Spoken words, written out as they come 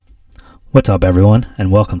What's up, everyone, and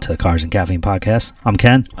welcome to the Cars and Caffeine Podcast. I'm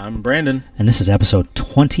Ken. I'm Brandon. And this is episode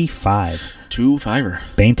 25. 25.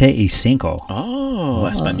 25. Oh,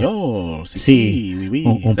 español. Sí, oui, oui.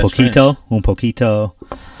 un That's poquito, French. un poquito.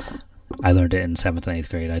 I learned it in 7th and 8th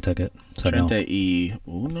grade. I took it. So no.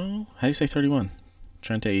 31. How do you say 31?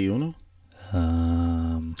 31?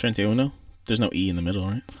 31? There's no E in the middle,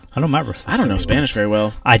 right? I don't remember. I don't know Spanish very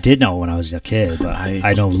well. I did know when I was a kid, but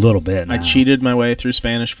I know a little bit now. I cheated my way through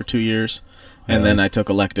Spanish for 2 years, and then I took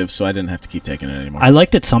electives, so I didn't have to keep taking it anymore. I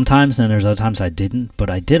liked it sometimes, and there's other times I didn't, but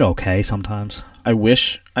I did okay sometimes. I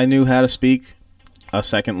wish I knew how to speak a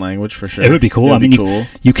second language for sure. It would be cool. Cool.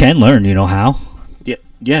 You can learn, you know how?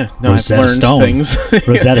 Yeah. No, Rosetta I've learned Stone. things.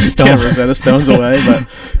 Rosetta Stone. Yeah, Rosetta Stone's away, but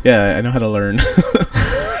yeah, I know how to learn.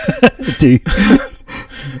 Dude.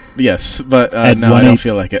 Yes, but At no, I don't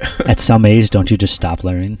feel like it. At some age, don't you just stop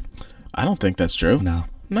learning? I don't think that's true. No.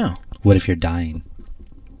 No. What if you're dying?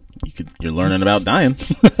 You're learning about dying.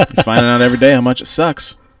 You're finding out every day how much it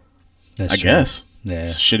sucks. That's I true. guess. Yeah.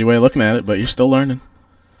 It's a shitty way of looking at it, but you're still learning.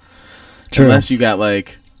 True. Unless you got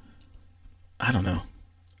I don't know,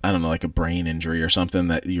 like a brain injury or something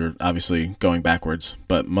that you're obviously going backwards.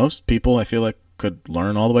 But most people, I feel like, could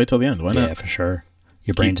learn all the way till the end. Why not? Yeah, for sure.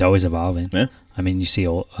 Your brain's always evolving. Yeah. I mean, you see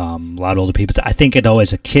a lot of older people. I think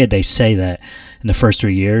as a kid, they say that in the first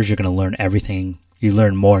 3 years, you're going to learn everything. You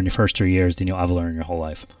learn more in your first 3 years than you'll ever learn in your whole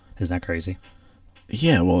life. Isn't that crazy?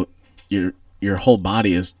 Yeah, well, your whole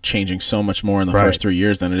body is changing so much more in the first 3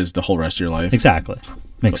 years than it is the whole rest of your life. Exactly.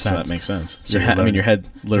 Makes So sense. that makes sense. So your head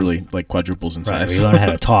literally quadruples in Right. size. You learn how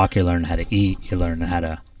to talk. You learn how to eat. You learn how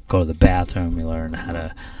to go to the bathroom. You learn how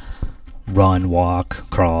to run, walk,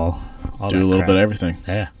 crawl. Do a little bit of everything.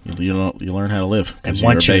 Yeah. You learn how to live because And you're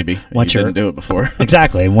a once you're- baby. once You you're- didn't do it before.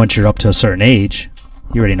 Exactly. And once you're up to a certain age,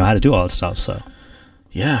 you already know how to do all that stuff. So.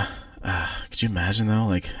 Yeah. Could you imagine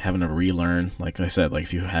though, having to relearn? Like I said,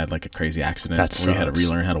 if you had a crazy accident That where you had to sucks.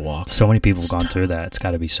 relearn how to walk. So many people have gone through that. It's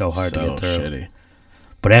got to be so hard to get through. Shitty.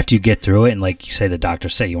 But after you get through it, and like you say, the doctor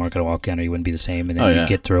said you weren't going to walk again or you wouldn't be the same, and then you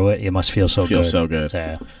get through it, it must feel so good. Feels so good.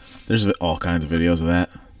 Yeah. There's all kinds of videos of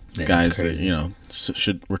that. Yeah, Guys it's that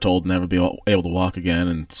crazy. were told never be able to walk again,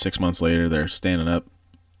 and 6 months later they're standing up,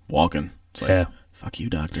 walking. It's like, fuck you,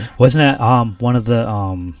 doctor. Wasn't that one of the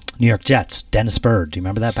New York Jets, Dennis Bird? Do you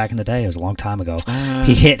remember that back in the day? It was a long time ago.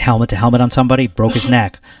 He hit helmet to helmet on somebody, broke his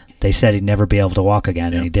neck. They said he'd never be able to walk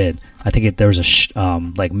again, and he did. I think there was a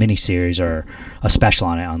mini series or a special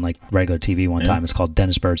on it on regular TV one time. It's called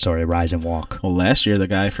Dennis Bird Story: Rise and Walk. Well, last year the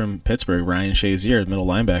guy from Pittsburgh, Ryan Shazier, middle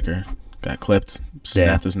linebacker, got clipped,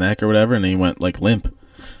 snapped his neck or whatever, and he went limp.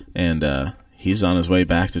 And he's on his way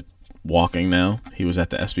back to walking now. He was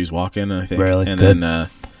at the ESPYs walk-in, I think. Really? And Good. then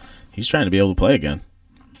he's trying to be able to play again.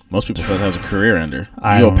 Most people thought that was a career ender.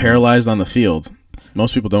 I You don't go know. paralyzed on the field.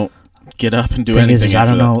 Most people don't get up and do Thing anything. is, I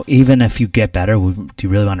after don't that. know. Even if you get better, do you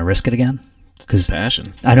really want to risk it again? Because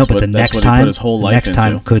Passion. I know, but the next he time, put his whole life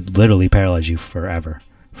into. could literally paralyze you forever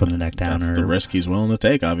from the neck down. That's the risk he's willing to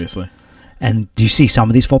take, obviously. And do you see some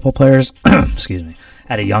of these football players? Excuse me.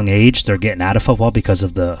 At a young age, they're getting out of football because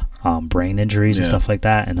of the brain injuries and stuff like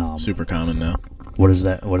that. And Super common now. What is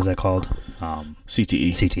that? What is that called? CTE.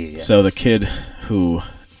 CTE. Yeah. So the kid who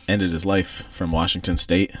ended his life from Washington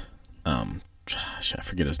State, I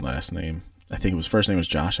forget his last name. I think his first name was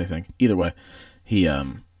Josh. I think. Either way,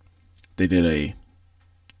 they did a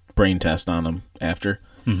brain test on him after,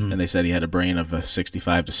 and they said he had a brain of a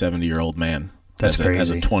 65 to 70-year-old man. That's crazy. As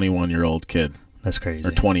a 21-year-old kid. That's crazy.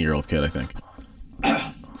 Or 20-year-old kid, I think.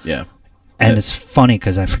 Yeah. And it's funny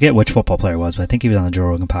because I forget which football player it was, but I think he was on the Joe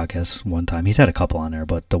Rogan podcast one time. He's had a couple on there,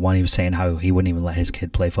 but the one he was saying how he wouldn't even let his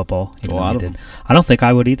kid play football. A lot of them. I don't think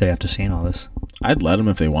I would either after seeing all this. I'd let them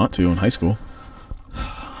if they want to in high school.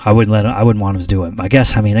 I wouldn't let him. I wouldn't want him to do it. I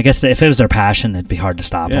guess if it was their passion, it'd be hard to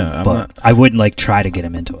stop him. But I wouldn't try to get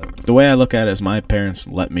him into it. The way I look at it is my parents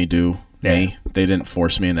let me do me. They didn't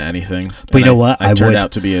force me into anything. But you know what? I turned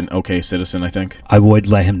out to be an okay citizen, I think. I would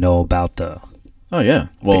let him know about the. Oh yeah.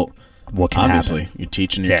 Well, what can obviously happen. You're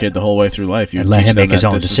teaching your kid the whole way through life. You and let him make his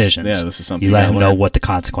own this decisions. This is something you let him know learn. what the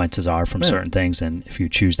consequences are from certain things, and if you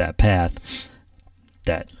choose that path,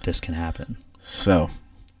 that this can happen. So.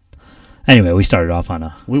 Anyway, we started off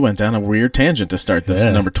on we went down a weird tangent to start this,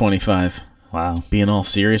 number 25. Wow. Being all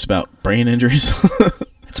serious about brain injuries.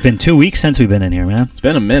 It's been 2 weeks since we've been in here, man. It's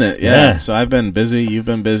been a minute, yeah. So I've been busy. You've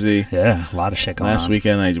been busy. Yeah, a lot of shit going on. Last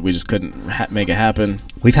weekend, we just couldn't make it happen.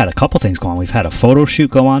 We've had a couple things go on. We've had a photo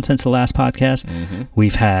shoot go on since the last podcast. Mm-hmm.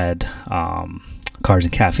 We've had Cars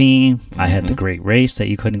and Caffeine. I had the great race that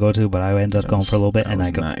you couldn't go to, but I ended up going for a little bit, and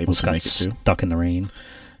I got stuck in the rain.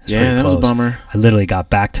 Yeah, that was a bummer. I literally got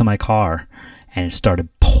back to my car, and it started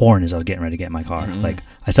pouring pouring as I was getting ready to get in my car. Like,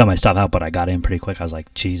 I saw my stuff out, but I got in pretty quick. I was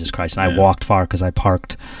like, Jesus Christ. And I walked far because I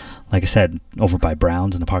parked, like I said, over by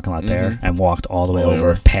Brown's in the parking lot there, and walked all the way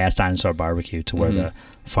over past Dinosaur Barbecue to where the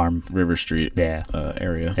farm... River Street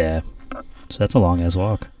area. Yeah. So that's a long-ass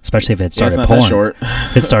walk. Especially if it started it's not pouring. that short.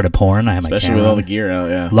 If it started pouring, I had my camera. Especially with all the gear out,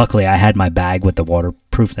 yeah. Luckily, I had my bag with the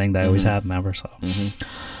waterproof thing that I always have, remember? So...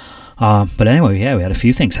 but anyway, we had a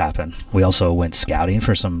few things happen. We also went scouting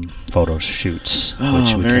for some photo shoots,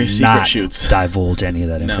 which we very cannot secret shoots. divulge any of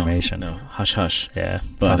that information. No, hush, hush. Yeah,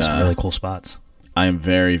 But, found some really cool spots. I am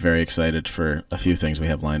very, very excited for a few things we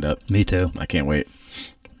have lined up. Me too. I can't wait.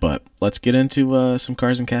 But let's get into some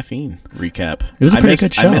Cars and Caffeine recap. It was a pretty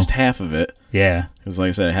good show. I missed half of it. Yeah. Because like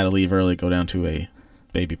I said, I had to leave early, go down to a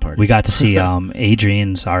baby party. We got to see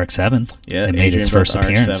Adrian's RX-7. Yeah, it made Adrian its brought first the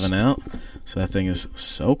appearance. RX-7 out. So that thing is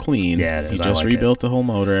so clean. Yeah, it is. He I just like rebuilt the whole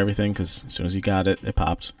motor, everything, because as soon as he got it, it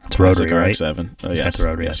popped. It's rotary, right? RX-7. Oh, It's yes. got the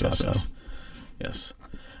rotary, Yes, I thought so. Yes.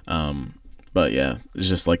 But yeah, it's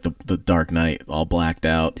just like the Dark Knight, all blacked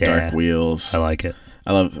out, dark wheels. I like it.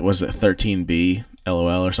 I love, was it 13B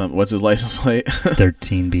LOL or something? What's his license plate?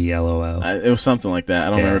 13B LOL. It was something like that. I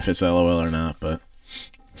don't remember if it's LOL or not, but...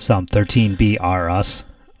 Some 13B R us,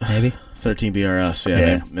 maybe? 13B R us,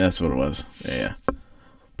 yeah. Maybe, that's what it was. Yeah.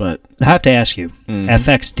 But... I have to ask you,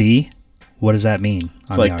 FXD, what does that mean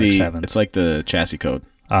It's on like the RX-7? It's like the chassis code.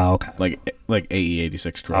 Oh, okay. Like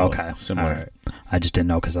AE86 Corolla. Okay. Similar. All right. I just didn't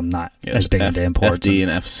know because I'm not as big into imports. FD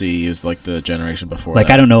and FC is like the generation before like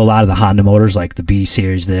that. I don't know a lot of the Honda motors, like the B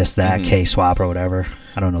series, this, that, K swap or whatever.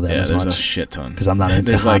 I don't know that as there's much. a shit ton. Because I'm not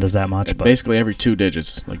into Hondas that much. But basically every 2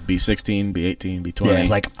 digits, like B16, B18, B20. Yeah,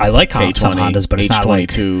 like I like some Hondas, but it's not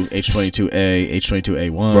like... H22A,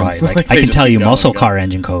 H22A1. Right, like I can tell you muscle car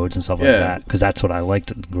engine codes and stuff like that, because that's what I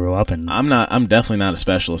liked and grew up in. I'm definitely not a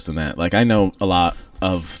specialist in that. Like I know a lot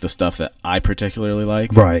of the stuff that I particularly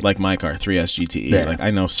like. Right. Like my car, 3S GTE. Yeah. Like I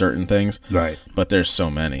know certain things. Right. But there's so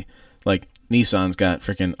many. Like Nissan's got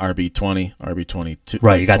freaking RB20, RB22.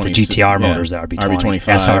 Right, you got the GTR motors, the RB20,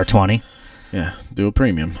 RB25, SR20. Yeah, do a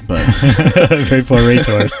premium, but very poor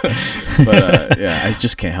racehorse. But yeah, I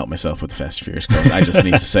just can't help myself with the Fast and Furious cars. I just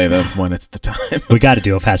need to say them when it's the time. We got to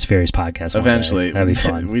do a Fast and Furious podcast eventually. That'd be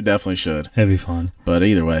fun. We definitely should. That'd be fun. But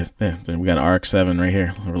either way, yeah, we got an RX-7 right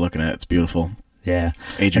here. We're looking at. It's beautiful. Yeah,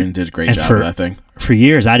 Adrian did a great job of that thing. For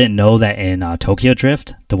years, I didn't know that in Tokyo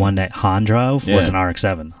Drift, the one that Han drove was an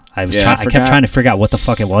RX-7. I kept trying to figure out what the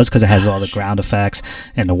fuck it was because it has all the ground effects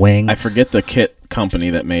and the wing. I forget the kit company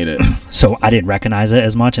that made it. So I didn't recognize it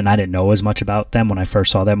as much, and I didn't know as much about them when I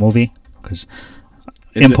first saw that movie. Because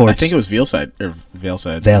imports, I think it was Veilside.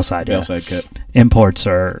 Veilside kit. Imports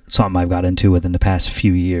are something I've got into within the past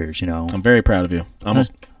few years. You know, I'm very proud of you.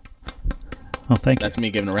 Almost. Oh, thank you. That's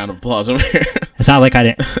me giving a round of applause over here. It's not like I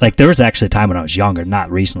didn't like. There was actually a time when I was younger, not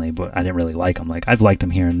recently, but I didn't really like them. Like I've liked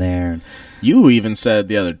them here and there. And you even said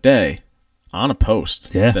the other day on a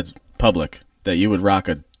post that's public that you would rock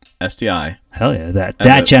a STI. Hell yeah,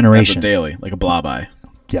 that generation. As a daily, like a blob eye.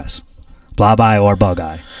 Yes, blob eye or bug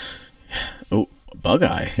eye. Oh, bug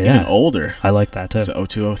eye. Yeah. Even older. I like that too. It's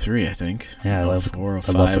 0203, I think. Yeah, I love 04,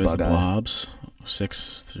 05 I love the is the bug eye. blobs.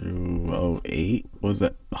 06 through 08 was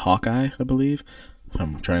that Hawkeye, I believe.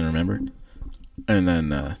 I'm trying to remember. And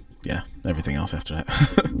then, everything else after that.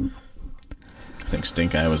 I think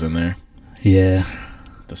Stink Eye was in there. Yeah.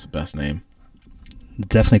 That's the best name.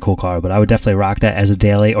 Definitely a cool car, but I would definitely rock that as a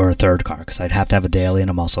daily or a third car because I'd have to have a daily and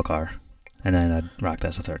a muscle car. And then I'd rock that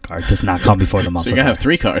as a third car. It does not come before the muscle So you're going to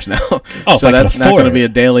car. have 3 cars now. Oh, so that's not going to be a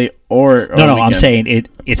daily or No, I'm saying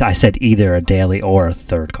it. I said either a daily or a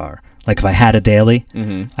third car. Like if I had a daily,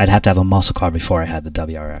 I'd have to have a muscle car before I had the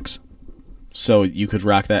WRX. So you could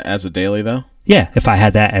rock that as a daily, though? Yeah, if I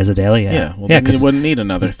had that as a daily, yeah. Yeah, well, then you wouldn't need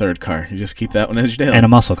another third car. You just keep that one as your daily. And a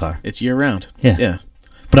muscle car. It's year-round. Yeah.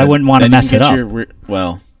 But I wouldn't want to mess it up.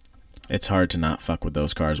 Well, it's hard to not fuck with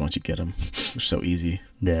those cars once you get them. They're so easy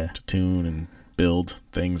to tune and build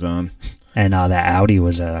things on. And that Audi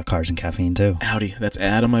was at Cars and Caffeine, too. Audi. That's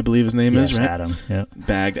Adam, I believe his name is, right? Adam, yep.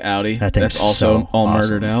 Bagged Audi. That's also all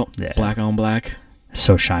awesome. murdered out. Yeah. Black on black.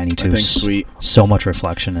 So shiny, too. I think sweet. So much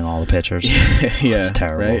reflection in all the pictures. Yeah. It's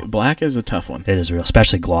terrible. Right? Black is a tough one. It is real,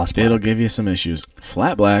 especially gloss black. It'll give you some issues.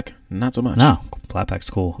 Flat black, not so much. No, flat black's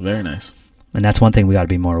cool. Very nice. And that's one thing we got to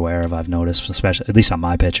be more aware of, I've noticed, especially, at least on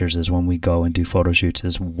my pictures, is when we go and do photo shoots,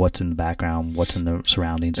 is what's in the background, what's in the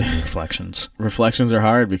surroundings, and the reflections. Reflections are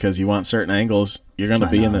hard because you want certain angles. You're going to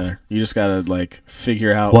be in there. You just got to,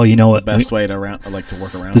 figure out the best way to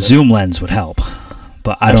work around the it. zoom lens would help.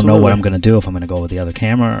 But I don't know what I'm going to do, if I'm going to go with the other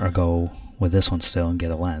camera or go with this one still and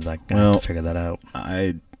get a lens. I have to figure that out.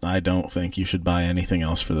 I don't think you should buy anything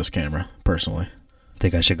else for this camera, personally.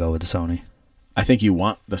 think I should go with the Sony. I think you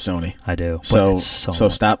want the Sony. I do. But So it's so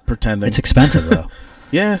stop pretending. It's expensive though.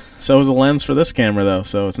 Yeah, so is the lens for this camera, though.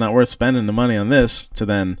 So it's not worth spending the money on this to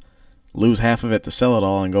then lose half of it to sell it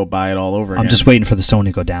all and go buy it all over again. I'm just waiting for the Sony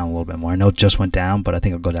to go down a little bit more. I know it just went down, but I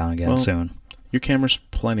think it'll go down again soon. Your camera's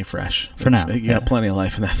plenty fresh. For now. You got plenty of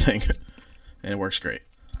life in that thing. And it works great.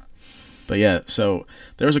 But yeah, so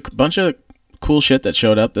there was a bunch of cool shit that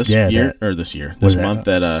showed up this month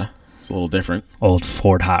that was a little different. Old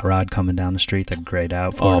Ford Hot Rod coming down the street, the grayed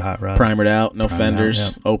out Ford Hot Rod. Primered out, no fenders,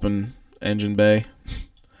 out, yep. Open engine bay.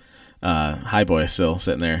 Highboy still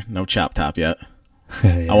sitting there, no chop top yet.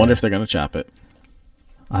 Yeah. I wonder if they're going to chop it.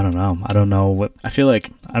 I don't know. I don't know what. I feel like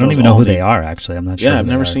I don't even know who they are, actually. I'm not sure. Yeah, I've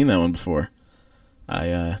never seen that one before.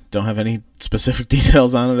 I don't have any specific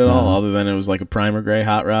details on it at all, other than it was like a primer gray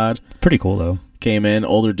hot rod. Pretty cool, though. Came in,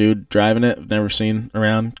 older dude driving it. Never seen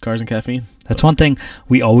around Cars and Caffeine. That's one thing.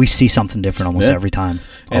 We always see something different almost every time.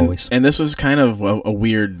 Always. And this was kind of a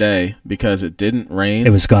weird day because it didn't rain.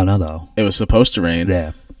 It was gonna, though. It was supposed to rain.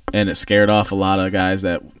 Yeah. And it scared off a lot of guys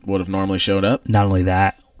that would have normally showed up. Not only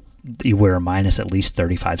that, you were minus at least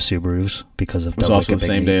 35 Subarus because of it was also the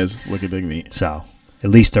same day as Wicked Big Meat. So at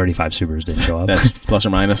least 35 Subarus didn't show up. That's plus or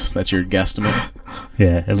minus. That's your guesstimate.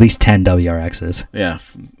 Yeah, at least 10 WRXs. Yeah,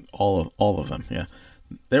 all of them. Yeah,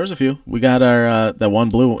 there was a few. We got our that one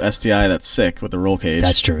blue STI that's sick with the roll cage.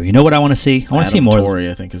 That's true. You know what I want to see? I want to see more.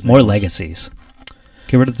 Torrey, I think his name more was. Legacies.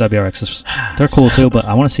 Get rid of the WRXs. They're cool too, but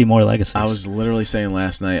I want to see more Legacies. I was literally saying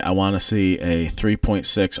last night I want to see a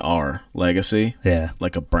 3.6R Legacy. Yeah,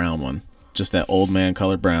 like a brown one, just that old man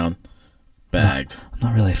color brown, bagged. I'm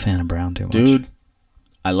not really a fan of brown too much, dude.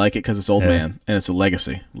 I like it because it's old man and it's a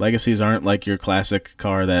Legacy. Legacies aren't like your classic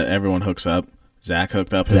car that everyone hooks up. Zach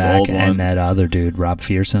hooked up his old one, and that other dude, Rob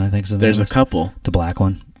Fearson, I think. There's a couple. The black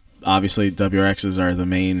one. Obviously, WRXs are the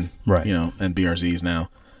main, right? You know, and BRZs now,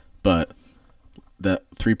 but the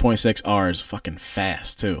 3.6R is fucking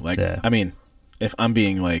fast too. Like, I mean, if I'm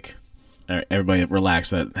being like, everybody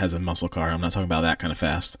relax that has a muscle car. I'm not talking about that kind of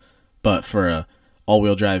fast, but for a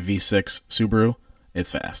all-wheel drive V6 Subaru, it's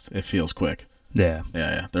fast. It feels quick. Yeah.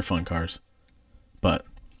 They're fun cars. But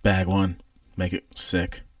bag one, make it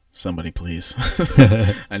sick. Somebody please.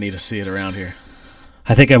 I need to see it around here.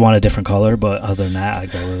 I think I want a different color, but other than that,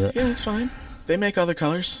 I'd go with it. Yeah, that's fine. They make other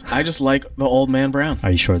colors. I just like the old man brown.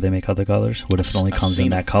 Are you sure they make other colors? What if it only comes in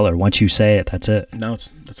that color? Once you say it, that's it. No,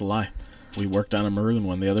 that's a lie. We worked on a maroon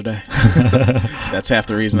one the other day. That's half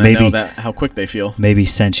the reason I know that how quick they feel. Maybe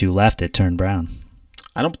since you left, it turned brown.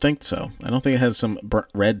 I don't think so. I don't think it had some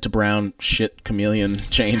red to brown shit chameleon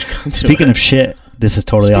change. Speaking of shit, this is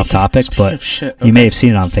totally off topic, but you may have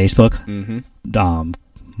seen it on Facebook. Mm-hmm.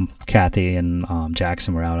 Kathy and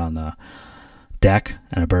Jackson were out on the deck,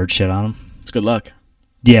 and a bird shit on them. It's good luck.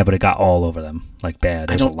 Yeah, but it got all over them, like bad.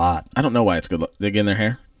 There's a lot. I don't know why it's good luck. They get in their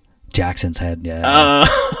hair? Jackson's head, yeah.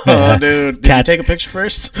 Oh, dude. Did you take a picture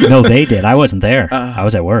first? No, they did. I wasn't there. I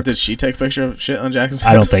was at work. Did she take a picture of shit on Jackson's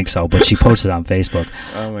head? I don't think so, but she posted it on Facebook.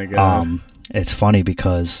 Oh, my God. It's funny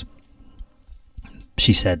because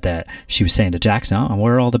she said that she was saying to Jackson, "Oh,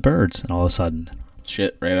 where are all the birds?" And all of a sudden,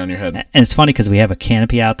 shit right on your head. And it's funny because we have a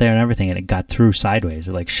canopy out there and everything, and it got through sideways.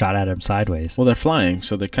 It like shot at him sideways. Well, they're flying,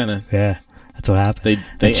 so they kind of... Yeah, that's what happened.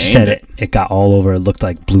 They she said it got all over. It looked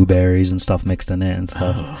like blueberries and stuff mixed in it and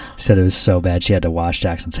stuff. She said it was so bad she had to wash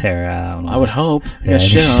Jackson's hair out. I would hope. Yeah, and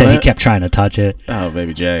she said he kept trying to touch it. Oh,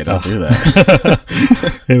 baby Jay, don't do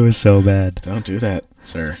that. It was so bad. Don't do that,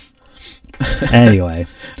 sir. Anyway,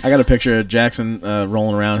 I got a picture of Jackson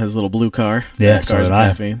rolling around his little blue car. Yeah, so Cars did and I.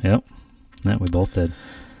 Caffeine. Yep. Yeah, we both did.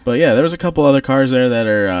 But yeah, there was a couple other cars there that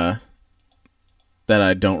are that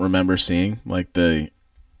I don't remember seeing. Like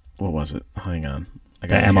what was it? Hang on, the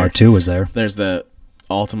MR2 was there. There's the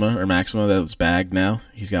Altima or Maxima that was bagged now.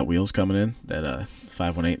 He's got wheels coming in. That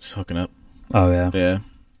 518's hooking up. Oh yeah. Yeah.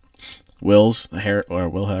 Will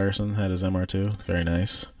Harrison had his MR2. Very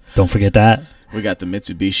nice. Don't forget that. We got the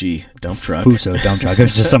Mitsubishi dump truck. Fuso dump truck. It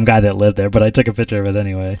was just some guy that lived there, but I took a picture of it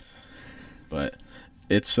anyway. But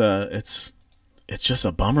it's just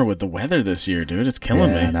a bummer with the weather this year, dude. It's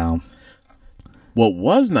killing me. I know. What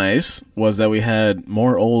was nice was that we had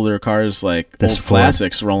more older cars, like this old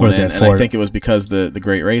classics, rolling in, and I think it was because the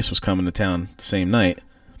Great Race was coming to town the same night.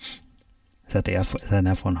 Is that an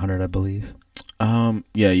F100, I believe?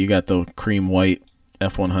 Yeah, you got the cream white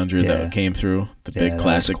F100 that came through, the big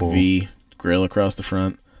classic cool. V grill across the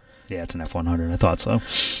front. Yeah, it's an F100. I thought so.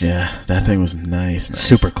 Yeah, that thing was nice.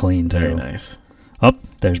 Super clean, too. Very nice. Oh,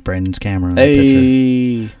 there's Brandon's camera in that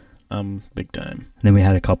picture. Big time. And then we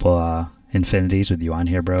had a couple Infinities with you on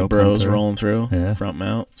here, bro. The bros rolling through. Yeah. Front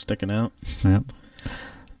mount, sticking out. Yep.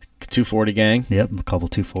 240 gang. Yep, a couple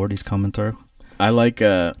 240s coming through. I like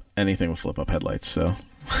anything with flip-up headlights, so.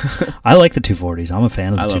 I like the 240s. I'm a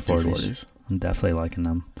fan of the I 240s. love 240s. I'm definitely liking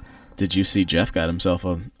them. Did you see Jeff got himself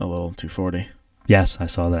a little 240? Yes, I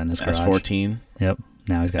saw that in his garage. S14? Yep.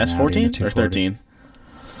 Now he's got an Audi and a S14 or 13?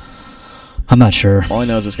 I'm not sure. All I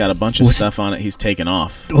know is it's got a bunch of stuff on it he's taken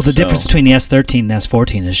off. Well, the difference between the S13 and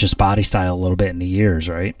S14 is just body style a little bit in the years,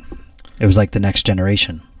 right? It was like the next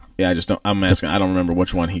generation. Yeah, I'm asking. I don't remember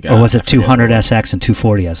which one he got. Or was it 200 SX and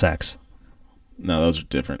 240 SX? No, those are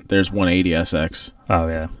different. There's 180 SX. Oh,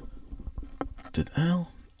 yeah.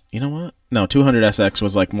 You know what? No, 200 SX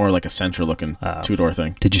was like more like a Sentra looking two-door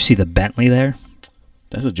thing. Did you see the Bentley there?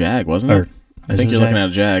 That's a Jag, wasn't it? I think you're looking at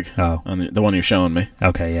a Jag. Oh. On the one you're showing me.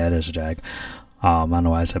 Okay, yeah, it is a Jag. I don't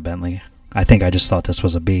know why I said Bentley. I think I just thought this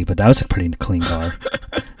was a B, but that was a pretty clean car.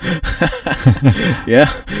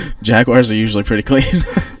 Yeah, Jaguars are usually pretty clean.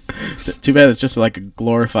 Too bad it's just like a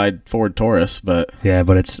glorified Ford Taurus, but yeah,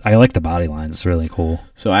 but I like the body lines. It's really cool.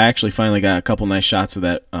 So I actually finally got a couple nice shots of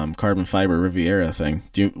that carbon fiber Riviera thing.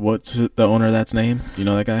 What's the owner of that's name? You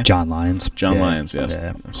know that guy? John Lyons. John Lyons. Yes.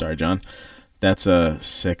 Yeah. I'm sorry, John. That's a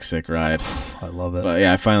sick ride. I love it. But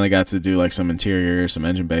yeah, I finally got to do like some interior, some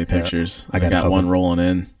engine bay pictures. I got one rolling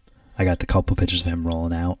in. I got the couple pictures of him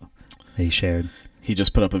rolling out that he shared. He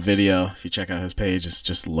just put up a video. If you check out his page, it's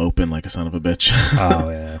just loping like a son of a bitch.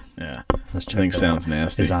 Oh, yeah. Yeah. Let's check I think it sounds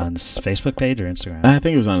nasty. Is it on his Facebook page or Instagram? I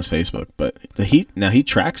think it was on his Facebook. But he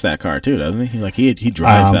tracks that car too, doesn't he? He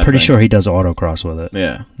drives that I'm pretty thing. sure he does autocross with it.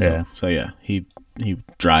 Yeah. Yeah. So yeah, he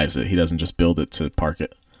drives it. He doesn't just build it to park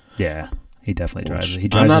it. Yeah. He definitely drives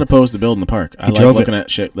it. I'm not opposed to building the park. I like looking at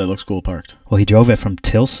shit that looks cool parked. Well, he drove it from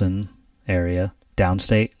Tilson area,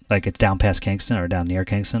 downstate. Like it's down past Kingston or down near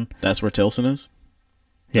Kingston. That's where Tilson is?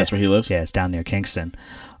 Yeah. That's where he lives? Yeah, it's down near Kingston.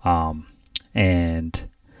 And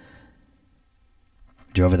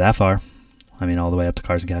drove it that far. I mean, all the way up to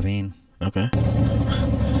Cars and Caffeine. Okay.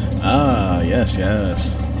 Ah, yes.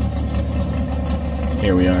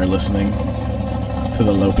 Here we are listening to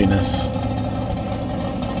the lopiness.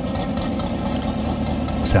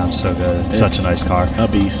 Sounds so good. It's such a nice car. A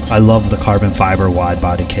beast. I love the carbon fiber wide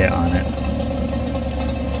body kit on it.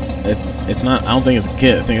 It's not. I don't think it's a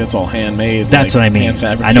kit. I think it's all handmade. That's what I mean.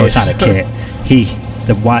 I know it's not a kit.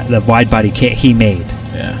 The wide body kit he made.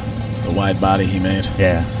 Yeah, the wide body he made.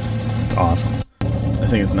 Yeah, it's awesome. I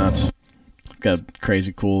think it's nuts. It's got a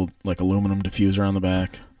crazy cool like aluminum diffuser on the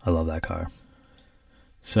back. I love that car.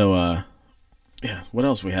 So, yeah. What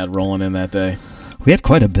else we had rolling in that day? We had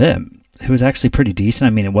quite a bit. It was actually pretty decent.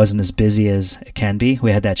 I mean, it wasn't as busy as it can be.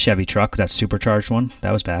 We had that Chevy truck, that supercharged one.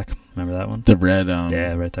 That was back. Remember that one? The red.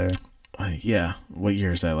 Yeah, right there. Yeah. What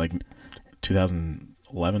year is that? Like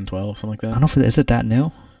 2011, 12, something like that? I don't know. Is it that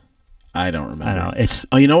new? I don't remember. I know. It's.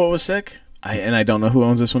 Oh, you know what was sick? I don't know who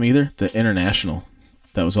owns this one either. The International.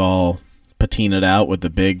 That was all patinaed out with the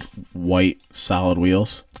big white solid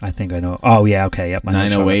wheels. I think I know. Oh, yeah. Okay. Yep.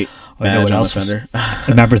 908 badge on the fender.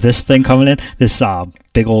 Remember this thing coming in? This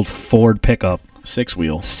big old Ford pickup. Six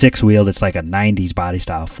wheel. It's like a 90s body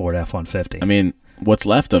style Ford F-150. I mean, what's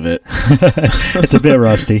left of it? It's a bit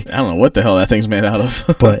rusty. I don't know what the hell that thing's made out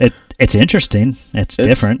of. But it's interesting. It's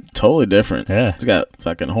different. Totally different. Yeah. It's got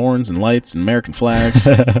fucking horns and lights and American flags.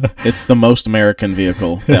 It's the most American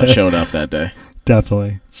vehicle that showed up that day.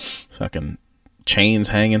 Definitely. Fucking chains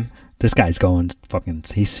hanging. This guy's going fucking...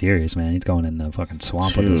 He's serious, man. He's going in the fucking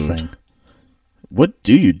swamp with this thing. What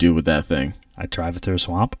do you do with that thing? I drive it through a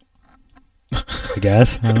swamp. I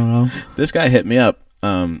guess. I don't know. This guy hit me up.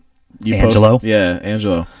 Angelo? Yeah,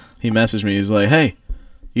 Angelo. He messaged me. He's like, hey,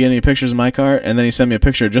 you got any pictures of my car? And then he sent me a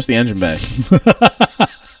picture of just the engine bay.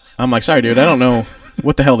 I'm like, sorry, dude. I don't know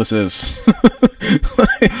what the hell this is.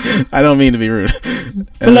 I don't mean to be rude.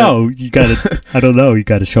 No, you got to... I don't know. You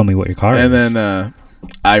got to show me what your car is. And then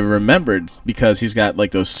I remembered because he's got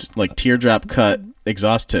like those like teardrop cut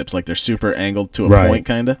exhaust tips. Like they're super angled to a point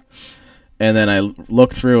kind of. And then I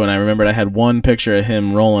looked through and I remembered I had one picture of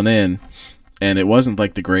him rolling in. And it wasn't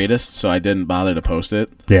like the greatest, so I didn't bother to post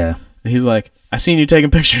it. Yeah. And he's like, I seen you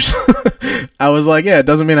taking pictures. I was like, yeah, it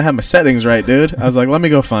doesn't mean I have my settings right, dude. I was like, let me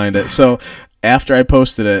go find it. So after I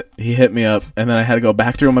posted it, he hit me up, and then I had to go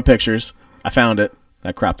back through my pictures. I found it.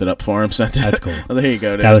 I cropped it up for him, sent it. That's cool. I was like, here you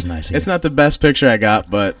go, dude. That was nice. It's not the best picture I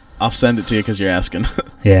got, but I'll send it to you because you're asking.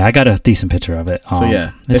 Yeah, I got a decent picture of it. So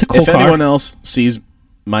yeah, it's a cool car. If anyone else sees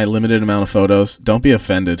my limited amount of photos, don't be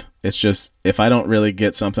offended. It's just if I don't really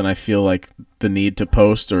get something I feel like the need to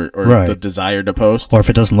post or Right. the desire to post, Or if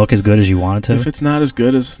it doesn't look as good as you want it if to. it's not as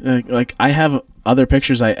good as like I have other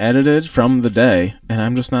pictures I edited from the day and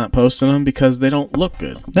I'm just not posting them because they don't look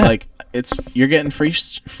good. Yeah. Like you're getting free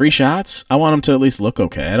shots. I want them to at least look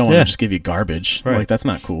okay. I don't want Yeah. to just give you garbage. Right. Like that's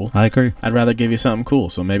not cool. I agree. I'd rather give you something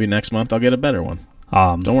cool. So maybe next month I'll get a better one.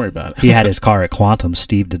 Don't worry about it. He had his car at Quantum.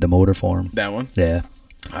 Steve did the motor for him. That one? Yeah.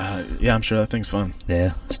 Yeah, I'm sure that thing's fun.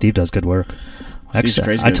 Yeah. Steve does good work. Steve's Actually,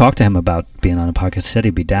 crazy I good. talked to him about being on a podcast. He said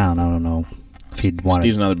he'd be down. I don't know if he'd want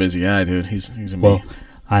Steve's to. another busy guy, dude. He's a Well,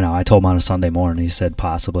 I know. I told him on a Sunday morning. He said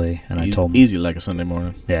possibly. And I told him. easy like a Sunday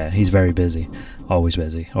morning. Yeah, he's very busy. Always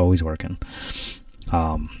working.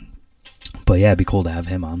 But yeah, it'd be cool to have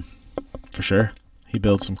him on. For sure. He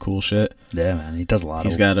builds some cool shit. Yeah, man. He does a lot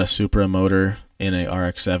He's got a Supra motor in a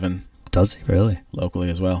RX-7 Does he really? locally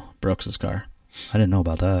as well. Brooks's car. I didn't know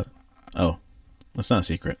about that. Oh, that's not a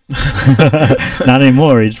secret. Not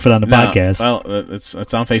anymore. He just put on the No, podcast. Well, it's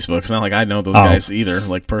on Facebook. It's not like I know those Oh. guys either,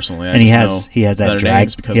 like personally. I And he just has know that their drag.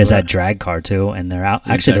 names because He has of that drag car too, and they're out.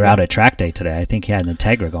 The Actually, they're Integra. out at track day today. I think he had an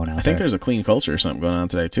Integra going out I think there. there's a clean culture or something going on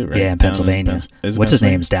today too, right? Yeah, in Down Pennsylvania. Is it What's his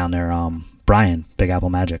Pennsylvania? name's down there? Brian, Big Apple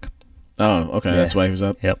Magic. Oh, okay. Yeah. That's why he was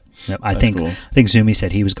up. Yep. I That's think cool. I think Zumi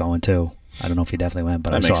said he was going too. I don't know if he definitely went,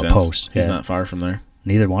 but That I makes saw sense. a post. He's Yeah. not far from there.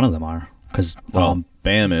 Neither one of them are because Well,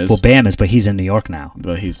 Bam is. well, Bam is, but he's in New York now.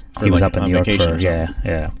 but he Was up in on New York vacation for or something.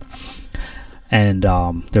 yeah. And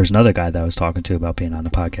there's another guy that I was talking to about being on the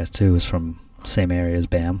podcast too. Is from the same area as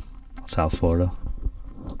Bam, South Florida.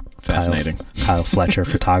 Fascinating. Kyle Fletcher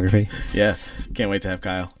Photography. Yeah, can't wait to have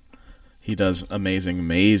Kyle. He does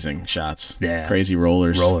amazing shots. Yeah. Crazy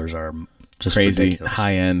rollers. Rollers are just Crazy ridiculous.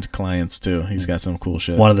 high-end clients too. He's got some cool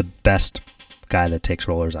shit. One of the best guy that takes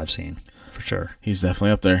rollers I've seen for sure. He's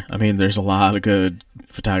definitely up there. I mean, there's a lot of good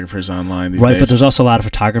photographers online these Right, days. but there's also a lot of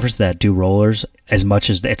photographers that do rollers as much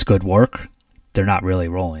as it's good work. They're not really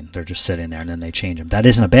rolling. They're just sitting there and then they change them. That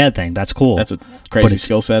isn't a bad thing. That's cool. That's a But crazy it's-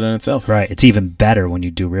 skill set in itself. right. It's even better when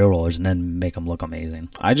you do real rollers and then make them look amazing.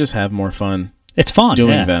 I just have more fun It's fun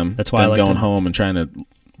doing yeah. them That's why than I like going them. home and trying to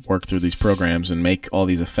work through these programs and make all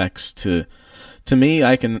these effects. To me,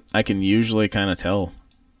 I can usually kind of tell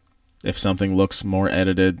if something looks more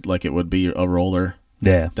edited, like it would be a roller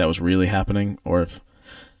Yeah. that was really happening, or if.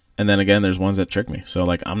 And then again, there's ones that trick me. So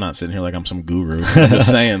like, I'm not sitting here like I'm some guru. I'm just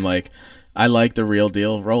saying like, I like the real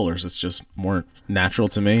deal rollers. It's just more natural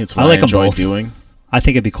to me. It's what I like 'em enjoy both. doing. I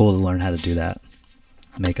think it'd be cool to learn how to do that.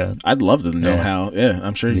 I'd love to know Yeah. how. Yeah,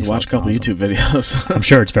 I'm sure you It'd can be watch a couple fucking YouTube videos. I'm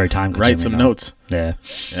sure it's very time consuming. Write some notes. Yeah.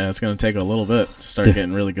 Yeah, it's going to take a little bit to start The-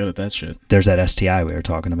 getting really good at that shit. There's that STI we were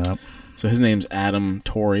talking about. So his name's Adam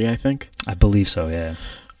Torrey, I think. I believe so,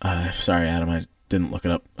 yeah. Sorry, Adam, I didn't look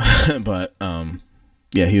it up. But,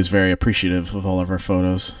 yeah, he was very appreciative of all of our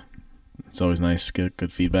photos. It's always nice to get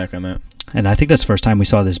good feedback on that. And I think that's the first time we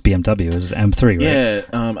saw this BMW. It was M3, right?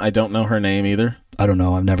 Yeah, I don't know her name either. I don't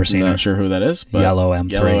know. I've never seen Not it. sure who that is. But Yellow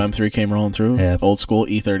M3. Yellow M3 came rolling through. Yeah. Old school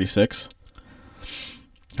E36.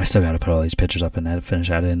 I still got to put all these pictures up and edit, finish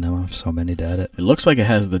editing them. I have so many to edit. It looks like it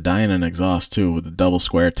has the Dynon exhaust too, with the double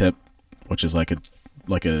square tip, which is like a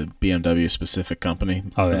BMW specific company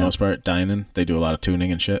Oh, for the yeah. most part. Dynon, they do a lot of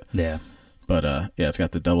tuning and shit. Yeah. But yeah, it's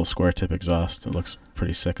got the double square tip exhaust. It looks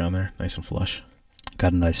pretty sick on there, nice and flush.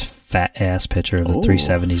 Got a nice fat ass picture of the Ooh,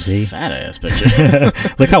 370Z. fat ass picture.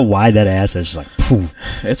 Look how wide that ass is. Just like, poof.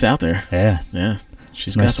 It's out there. Yeah. Yeah,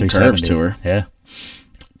 she's Nice got some curves 370. to her. Yeah.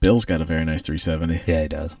 Bill's got a very nice 370. Yeah, he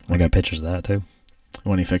does. I When got he- pictures of that, too.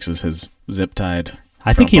 When he fixes his zip tied,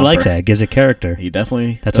 I think front he likes bumper. that. It gives it character. he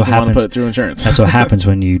definitely That's what doesn't want to happens. put it through insurance. That's what happens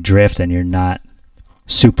when you drift and you're not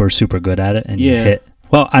super, super good at it and you Yeah. hit.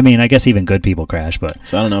 Well, I mean, I guess even good people crash, but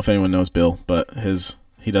So I don't know if anyone knows Bill, but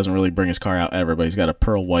he doesn't really bring his car out ever, but he's got a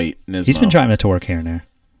pearl white Nismo. he's been driving it to work here and there.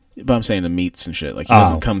 But I'm saying the meets and shit. Like he Oh.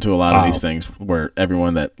 doesn't come to a lot of Oh. these things where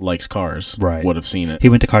everyone that likes cars Right. would have seen it. He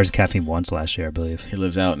went to Cars and Caffeine once last year, I believe. He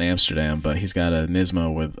lives out in Amsterdam, but he's got a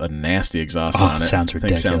Nismo with a nasty exhaust Oh, on it. sounds Thing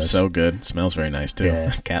ridiculous. sounds so good. It smells very nice too.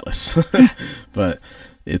 Yeah. Catless. But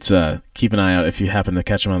it's keep an eye out if you happen to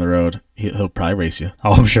catch him on the road. He'll probably race you.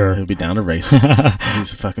 Oh, I'm sure. He'll be down to race.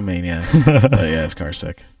 He's a fucking maniac. But yeah, his car's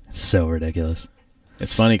sick. So ridiculous.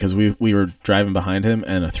 It's funny because we were driving behind him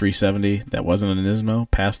and a 370 that wasn't a Nismo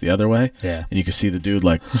passed the other way. Yeah. And you could see the dude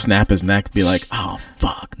like snap his neck, be like, "Oh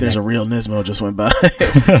fuck, there's a real Nismo just went by."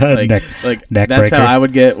 like neck that's breaker. how I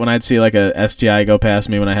would get when I'd see like a STI go past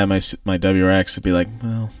me when I had my WRX. It'd be like,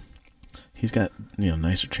 well, he's got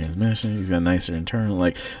nicer transmission, he's got nicer internal.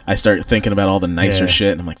 Like I start thinking about all the nicer Yeah.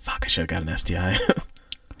 shit, and I'm like, fuck, I should have got an STI.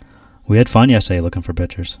 We had fun yesterday looking for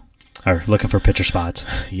pictures. Or looking for picture spots.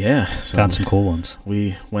 Yeah. So Found some cool ones.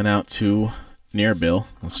 We went out to near Bill.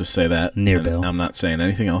 Let's just say that. Near And Bill. I'm not saying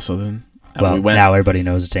anything else other than Well, we went. now everybody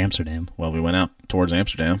knows it's Amsterdam. Well, we went out towards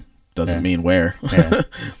Amsterdam. Doesn't Yeah. mean where. Yeah.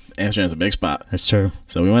 Amsterdam's a big spot. That's true.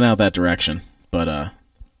 So we went out that direction. But,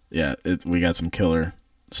 yeah, we got some killer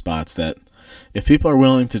spots that if people are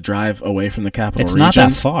willing to drive away from the capital It's region. not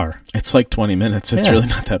that far. It's like 20 minutes. It's Yeah. really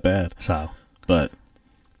not that bad. So, But,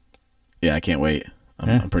 yeah, I can't wait.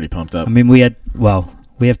 I'm pretty pumped up. I mean,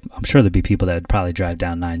 I'm sure there'd be people that would probably drive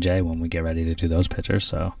down 9J when we get ready to do those pictures.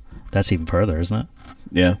 So that's even further, isn't it?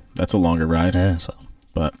 Yeah, that's a longer ride. Yeah. So,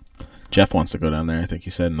 But Jeff wants to go down there, I think he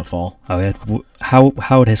said, in the fall. oh yeah. How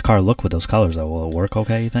would his car look with those colors though? Will it work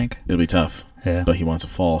okay? You think? It'll be tough. Yeah. But he wants a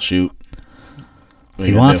fall shoot. What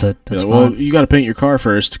He you gonna wants do? it. Be That's like, well, fine. you got to paint your car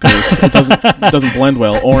first because it doesn't blend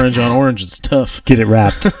well. Orange on orange is tough. Get it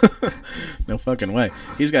wrapped. No fucking way.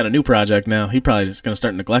 He's got a new project now. He probably just going to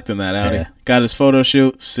start neglecting that Audi. Yeah. Got his photo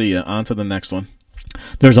shoot. See ya. On to the next one.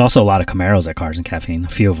 There's also a lot of Camaros at Cars and Caffeine. A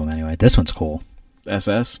few of them anyway. This one's cool.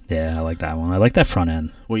 SS. Yeah, I like that one. I like that front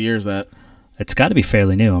end. What year is that? It's got to be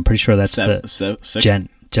fairly new. I'm pretty sure that's the Sixth sixth gen.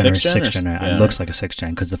 Yeah, It looks like a 6th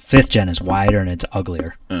gen because the 5th gen is wider and it's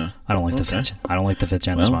uglier. I I don't like the 5th gen. I don't like the 5th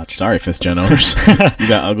gen as much. Sorry, 5th gen owners. You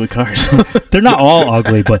got ugly cars. They're not all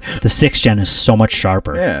ugly, but the 6th gen is so much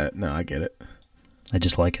sharper. Yeah, no, I get it. I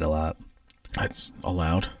just like it a lot. That's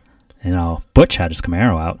allowed. You know, Butch had his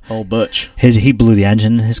Camaro out. Old Butch. He blew the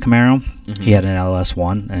engine in his Camaro. Mm-hmm. He had an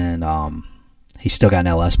LS1, and he's still got an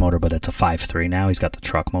LS motor, but it's a 5.3 now. He's got the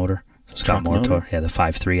truck motor. So it's got Truck more motor? torque. Yeah, the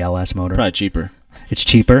 5.3 LS motor. Probably cheaper. It's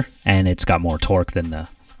cheaper, and it's got more torque than the...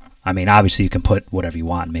 I mean, obviously you can put whatever you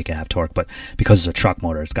want and make it have torque, but because it's a truck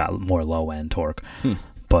motor, it's got more low-end torque.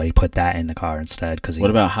 But he put that in the car instead. What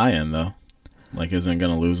about high-end, though? Like, isn't it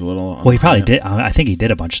going to lose a little? Well, he probably did. I think he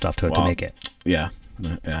did a bunch of stuff to it to make it. Yeah.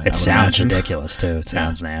 Yeah, It sounds ridiculous, too. It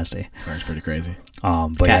sounds nasty. Car's pretty crazy.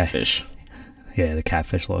 But Catfish. Yeah, the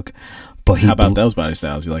catfish look. But How about those body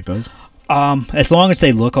styles? You like those? As long as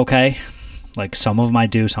they look okay. Like, some of them I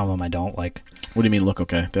do, some of them I don't. Like, What do you mean look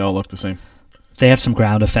okay? They all look the same. they have some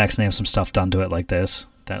ground effects and they have some stuff done to it like this.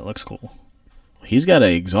 That looks cool. He's got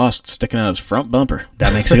a exhaust sticking out his front bumper.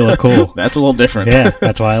 That makes it look cool. That's a little different. Yeah,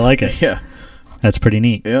 that's why I like it. Yeah. That's pretty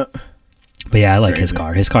neat. Yeah. But yeah, I like his Crazy.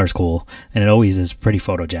 car. His car's cool. And it always is pretty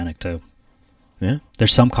photogenic, too. Yeah.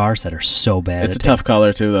 There's some cars that are so bad. It's a tough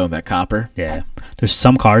color, too, though, that copper. Yeah. There's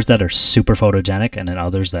some cars that are super photogenic and then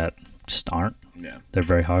others that just aren't. Yeah. They're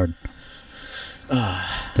very hard.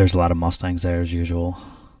 There's a lot of Mustangs there as usual.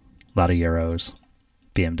 A lot of Euros.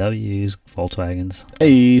 BMWs, Volkswagens.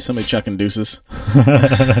 Hey, somebody chucking deuces.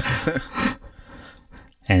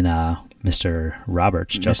 And Mr.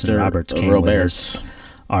 Roberts, Justin Mr. Roberts, came with his Roberts.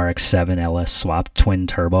 RX-7 LS swap, twin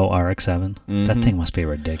turbo RX-7. That Mhm. thing must be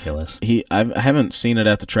ridiculous. I haven't seen it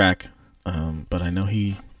at the track, but I know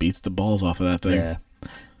he beats the balls off of that thing. Yeah.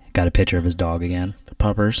 Got a picture of his dog again. The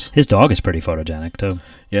puppers. His dog is pretty photogenic, too.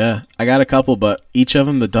 Yeah, I got a couple, but each of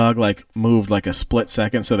them, the dog like moved like a split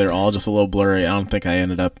second, so they're all just a little blurry. I don't think I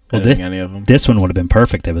ended up editing any of them. This one would have been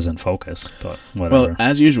perfect if it was in focus, but whatever. Well,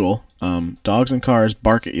 as usual, dogs and cars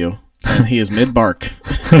bark at you, and he is mid-bark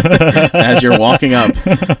as you're walking up.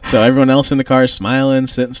 So everyone else in the car is smiling,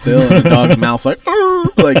 sitting still, and the dog's mouth's like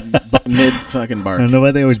mid-fucking bark. I don't know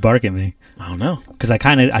why they always bark at me. I don't know. Because I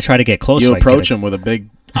try to get close. You so approach them with a big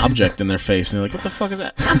object in their face, and you're like, what the fuck is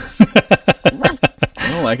that? I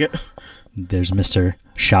don't like it. There's Mr.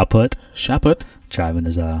 Shaput Shaput driving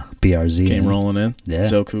his BRZ. came rolling in. Yeah.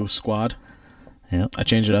 Zoku squad. Yeah. I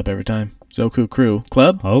change it up every time. Zoku crew.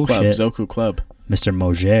 Club? Oh, club. shit. Zoku club. Mr.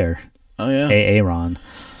 Moger. Oh, yeah. Aaron.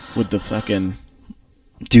 With the fucking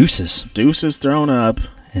Deuces. deuces thrown up.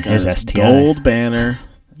 And Got his his STI. gold banner.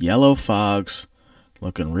 Yellow fogs.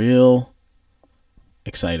 Looking real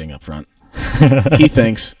exciting up front. He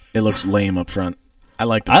thinks it looks lame up front. I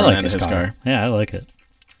like the I front like end his of his car. Yeah, I like it.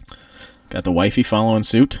 Got the wifey following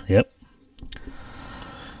suit. Yep.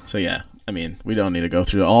 So, yeah. I mean, we don't need to go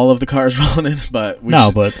through all of the cars rolling in, but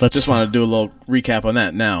but let's just want to do a little recap on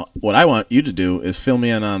that. Now, what I want you to do is fill me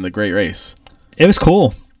in on the great race. It was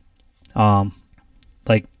cool.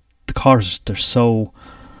 Like the cars, they're so.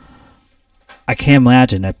 I can't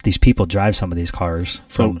imagine that these people drive some of these cars.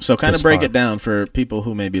 So kind of break it down for people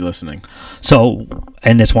who may be listening. So,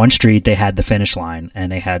 in this one street, they had the finish line,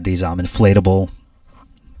 and they had these inflatable.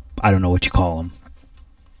 I don't know what you call them.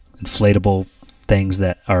 Inflatable things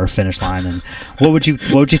that are a finish line, and what would you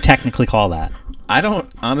technically call that? I don't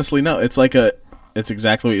honestly know. It's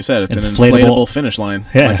exactly what you said. It's an Inflatable- inflatable finish line.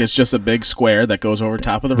 Yeah. Like it's just a big square that goes over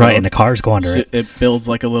top of the road. Right, and the cars go under So it, it builds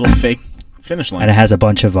like a little fake finish line. and it has a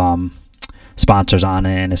bunch of sponsors on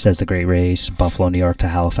it, and it says the Great Race, Buffalo, New York to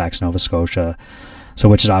Halifax, Nova Scotia. So,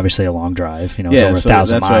 which is obviously a long drive. You know, it's over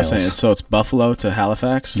 1,000 that's miles. what I'm saying. So it's Buffalo to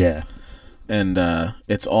Halifax. Yeah. And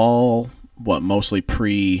it's all, mostly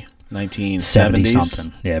pre 1970s? 70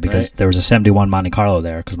 something. Yeah, because right? there was a 71 Monte Carlo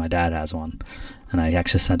there because my dad has one. And I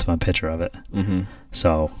actually sent him a picture of it. Mm-hmm.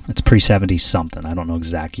 So it's pre 70 something. I don't know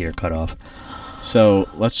exact year cutoff. So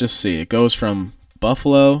let's just see. It goes from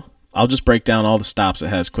Buffalo. I'll just break down all the stops it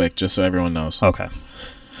has quick just so everyone knows. Okay.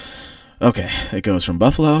 Okay. It goes from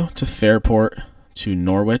Buffalo to Fairport to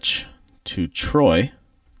Norwich to Troy.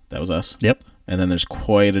 That was us. Yep. And then there's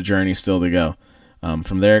quite a journey still to go.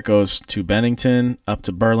 From there it goes to Bennington, up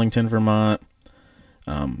to Burlington, Vermont,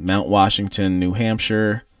 Mount Washington, New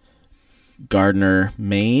Hampshire, Gardner,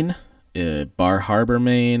 Maine, Bar Harbor,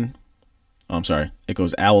 Maine. Oh, I'm sorry. It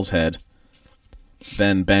goes Owl's Head,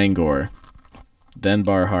 then Bangor, then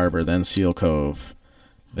Bar Harbor, then Seal Cove,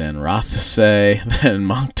 then Rothesay, then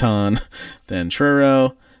Moncton, then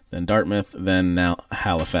Truro, then Dartmouth, then now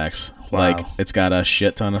Halifax. Wow. Like, it's got a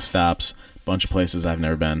shit ton of stops, bunch of places I've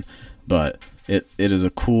never been, but it is a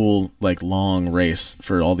cool, like, long race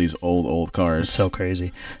for all these old cars. It's so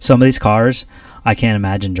crazy. Some of these cars, I can't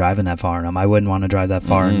imagine driving that far in them. I wouldn't want to drive that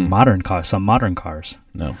far in modern cars, some modern cars.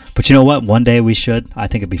 No. But you know what? One day we should. I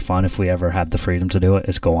think it'd be fun if we ever have the freedom to do it,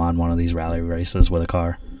 is go on one of these rally races with a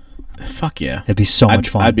car. Fuck yeah. It'd be so much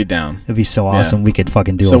fun. I'd be down. It'd be so awesome. Yeah. We could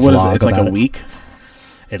fucking do so a vlog what is it? It's like about a week?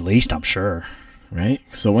 At least, I'm sure. Right?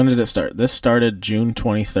 So when did it start? This started June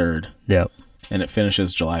 23rd. Yep. And it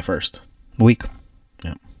finishes July 1st. Week.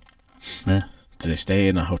 Yep. Yeah. Do they stay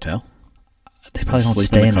in a hotel? They probably don't Sleep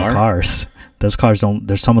stay in in the their car? cars. Those cars don't.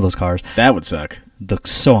 There's some of those cars That would suck. look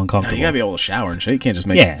so No, uncomfortable. you gotta be able to shower and shit. You can't just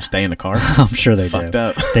make Yeah. them stay in the car. I'm sure they It's fucked do.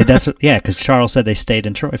 up. Yeah, because Charles said they stayed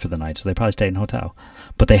in Troy for the night, so they probably stayed in a hotel.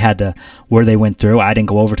 But they had to, where they went through, I didn't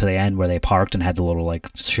go over to the end where they parked and had the little like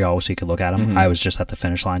show so you could look at them. Mhm. I was just at the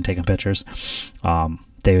finish line taking pictures.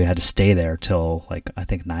 They had to stay there till like I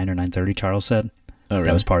think 9 or 9:30. Charles said Oh, really?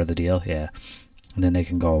 that was part of the deal. Yeah, and then they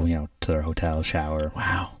can go to their hotel, shower.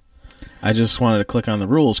 Wow. I just wanted to click on the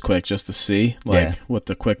rules quick just to see Yeah. what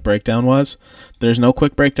the quick breakdown was. There's no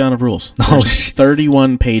quick breakdown of rules. Oh, There's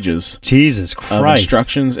 31 pages Jesus of Christ!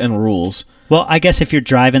 instructions and rules. Well, I guess if you're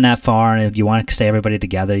driving that far and if you want to stay everybody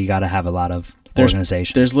together, you got to have a lot of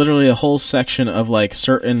organization. There's literally a whole section of like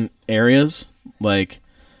certain areas, like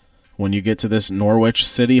when you get to this Norwich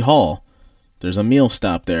City Hall, there's a meal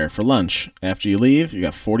stop there for lunch. After you leave, you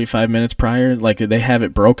got 45 minutes prior. Like they have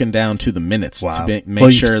it broken down to the minutes Wow. to make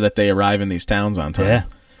Well, sure that they arrive in these towns on time. Yeah.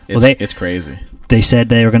 It's crazy. They said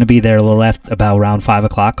they were going to be there a little after, about around 5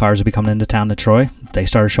 o'clock. Cars would be coming into town to Troy. They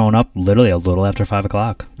started showing up literally a little after 5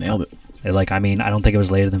 o'clock. Nailed it. I don't think it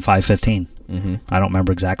was later than 5:15. Mm-hmm. I don't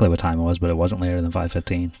remember exactly what time it was, but it wasn't later than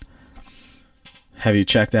 5:15. Have you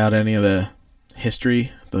checked out any of the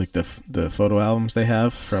history, like the photo albums they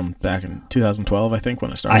have from back in 2012, I think,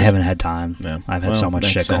 when it started? I haven't had time. Yeah. I've had Well, so much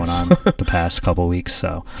makes shit going sense. on the past couple of weeks,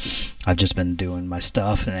 so I've just been doing my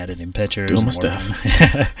stuff and editing pictures. Doing and my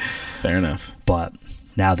working. Fair enough. But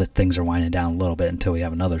now that things are winding down a little bit until we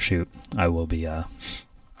have another shoot, I will be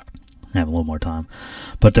have a little more time.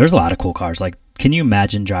 But there's a lot of cool cars. Like, can you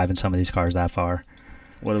imagine driving some of these cars that far?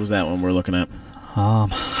 What was that one we're looking at?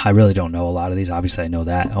 I really don't know a lot of these. Obviously, I know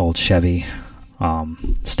that old Chevy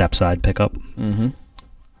step side pickup. Mm-hmm.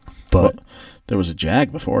 But Well, there was a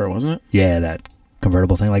Jag before, wasn't it? yeah, that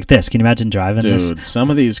convertible thing like this. Can you imagine driving this Dude, some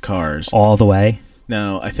of these cars. all the way?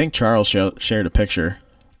 Now, I think Charles shared a picture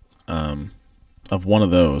of one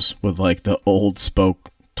of those with like the old spoke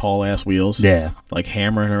tall ass wheels. Yeah. Like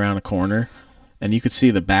hammering around a corner. And you could see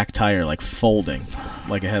the back tire like folding,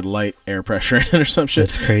 like it had light air pressure in it or some shit.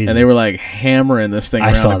 That's crazy. And they were like hammering this thing I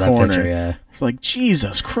around saw the that corner. picture, yeah. It's like,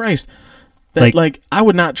 Jesus Christ. Like, I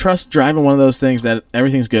would not trust driving one of those things that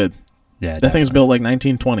everything's good. Yeah. That thing's built like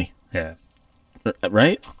 1920, Yeah.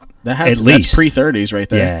 right? That's least. pre-30s right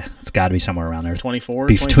there. Yeah. It's got to be somewhere around there. 24,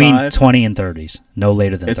 Between 25. 20 and 30s. No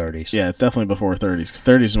later than 30s. Yeah, it's definitely before 30s. Because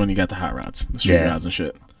 30s is when you got the hot rods, the street Yeah. rods and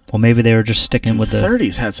shit. Well, maybe they were just sticking Dude, with the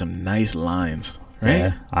 30s had some nice lines, right?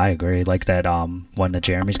 Yeah, I agree. Like that one that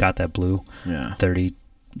Jeremy's got, that blue Yeah.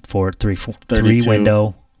 32 32.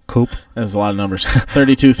 window coupe. That's a lot of numbers.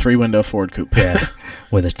 32 three-window Ford coupe. Yeah.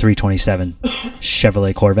 With a 327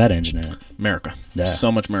 Chevrolet Corvette engine in it. America. Yeah.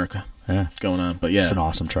 So much America Yeah. going on. But yeah, It's an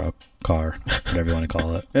awesome truck, car, whatever you want to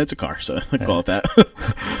call it. it's a car, so I call it that.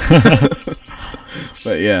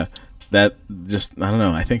 But yeah, that just, I don't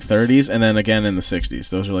know, I think 30s and then again in the 60s.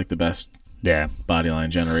 Those are like the best Yeah. Bodyline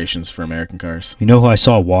Generations for American cars. You know who I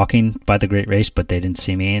saw walking by the Great Race, but they didn't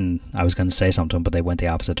see me, and I was going to say something, but they went the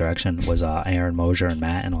opposite direction, was Aaron Mosier and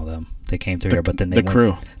Matt and all them. They came through here, but then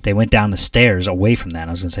they went down the stairs away from that. And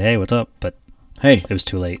I was going to say, hey, what's up? But hey, it was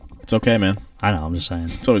too late. It's okay, man. I know, I'm just saying.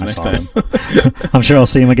 It's always next time. I'm sure I'll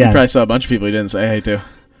see him again. You probably saw a bunch of people you didn't say hey to.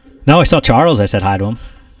 No, I saw Charles. I said hi to him.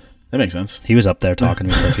 That makes sense. He was up there talking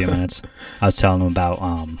to me for a few minutes. I was telling him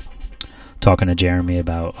about, talking to Jeremy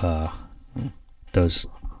about those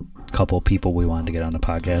couple people we wanted to get on the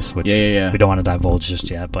podcast, which we don't want to divulge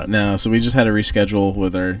just yet. But no, so we just had to reschedule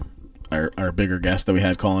with our bigger guest that we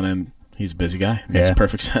had calling in. He's a busy guy. Makes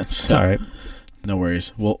perfect sense. So, all right. No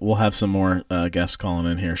worries. We'll have some more guests calling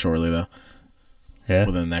in here shortly, though. Yeah.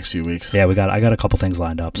 Within the next few weeks. Yeah, I got a couple things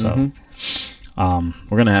lined up. So,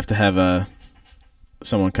 we're gonna have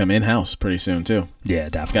someone come in house pretty soon too. Yeah,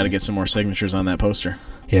 definitely. Got to get some more signatures on that poster.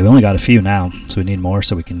 Yeah, we only got a few now, so we need more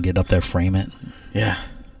so we can get up there, frame it. Yeah.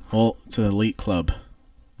 Well, it's an elite club.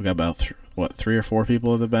 We got about 3 or 4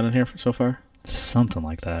 people that have been in here so far. Something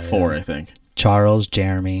like that. 4, I think. Charles,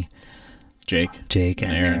 Jeremy, Jake,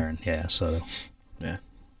 and Aaron. Yeah, so. Yeah.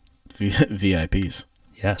 VIPs.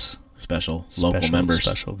 Yes. Special local members.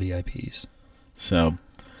 Special VIPs. So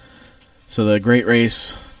the Great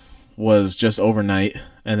Race was just overnight,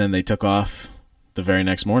 and then they took off the very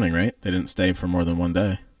next morning, right? They didn't stay for more than one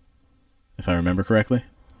day, if I remember correctly.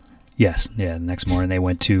 Yes. Yeah, the next morning they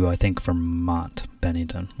went to, I think, Vermont.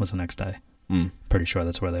 Bennington was the next day. Pretty sure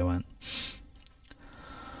that's where they went.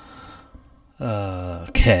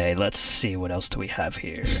 Okay, let's see. What else do we have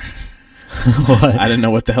here? What? I didn't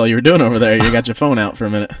know what the hell you were doing over there. You got your phone out for a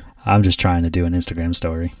minute. I'm just trying to do an Instagram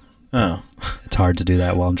story. Oh. It's hard to do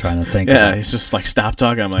that while I'm trying to think. Yeah, he's just like, stop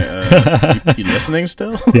talking. I'm like, you listening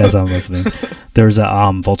still? Yes, I'm listening. There's a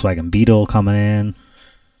Volkswagen Beetle coming in.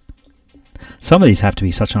 Some of these have to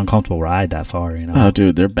be such an uncomfortable ride that far, you know. Oh,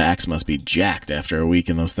 dude, their backs must be jacked after a week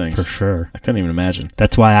in those things. For sure. I couldn't even imagine.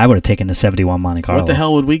 That's why I would have taken the 71 Monte Carlo. What the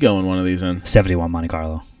hell would we go in one of these in? 71 Monte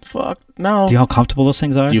Carlo. Fuck, no. Do you know how comfortable those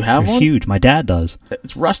things are? Do you have They're one? Huge. My dad does.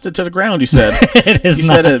 It's rusted to the ground, you said. It is you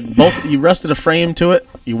not. Said you rusted a frame to it.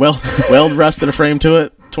 You weld rusted a frame to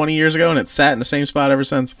it 20 years ago, and it's sat in the same spot ever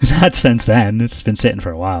since. Not since then. It's been sitting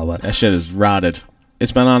for a while. But that shit is rotted.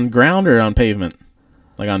 It's been on ground or on pavement?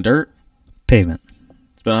 Like on dirt? Pavement.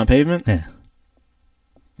 It's been on pavement? Yeah.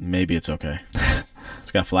 Maybe it's okay.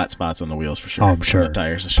 It's got flat spots on the wheels for sure. Oh, I'm sure. The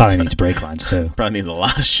tires. Probably needs brake lines, too. Probably needs a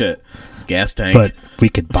lot of shit. Gas tank. But we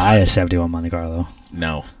could buy a 71 Monte Carlo.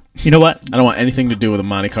 No. You know what? I don't want anything to do with a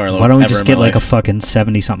Monte Carlo. Why don't we just get like a fucking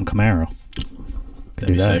 70-something Camaro?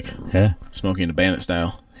 That'd be sick. Yeah. Smoking the Bandit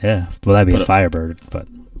style. Yeah. Well, that'd be a Firebird, but...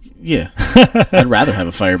 Yeah. I'd rather have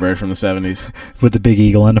a Firebird from the 70s. With the big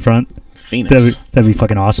eagle in the front. Phoenix. That'd be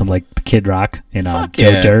fucking awesome, like the Kid Rock in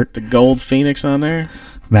Joe Dirt. The gold Phoenix on there.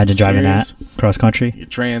 Imagine driving that cross country. You're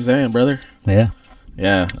Trans Am, brother. Yeah.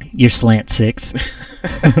 Yeah. You're Slant 6.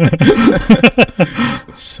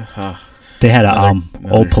 They had a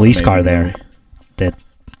old police car there movie that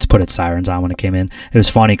put its sirens on when it came in. It was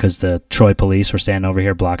funny because the Troy police were standing over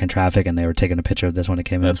here blocking traffic, and they were taking a picture of this when it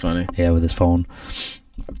came in. That's funny. Yeah, with his phone.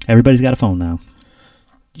 Everybody's got a phone now.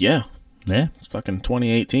 Yeah. Yeah. It's fucking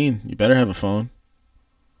 2018. You better have a phone.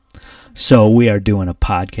 So we are doing a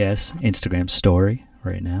podcast Instagram story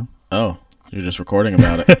right now. Oh, you're just recording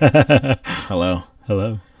about it. Hello.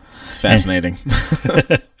 It's fascinating.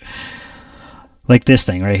 Like this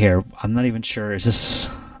thing right here. I'm not even sure. Is this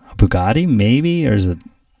a Bugatti maybe? Or is it...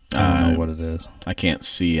 I don't know what it is. I can't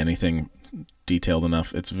see anything detailed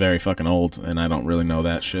enough. It's very fucking old, and I don't really know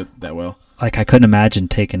that shit that well. Like, I couldn't imagine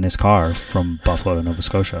taking this car from Buffalo to Nova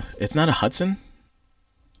Scotia. It's not a Hudson?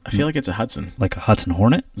 I feel like it's a Hudson. Like a Hudson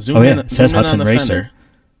Hornet? It says Hudson Racer. Fender.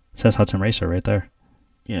 It says Hudson Racer right there.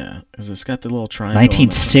 Yeah, because it's got the little triangle.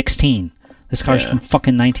 1916. This car's from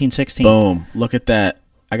fucking 1916. Boom. Look at that.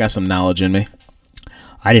 I got some knowledge in me.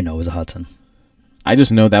 I didn't know it was a Hudson. I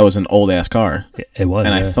just know that was an old-ass car. It was,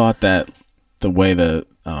 and I thought that the way the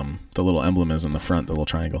little emblem is in the front, the little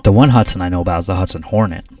triangle. The one Hudson I know about is the Hudson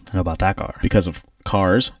Hornet. I know about that car. Because of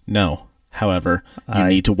Cars? No. However, you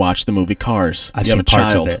need to watch the movie Cars. I've you seen have a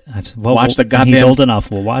parts child. of it. Watch the goddamn... He's old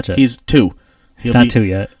enough. We'll watch it. He's 2. He's not 2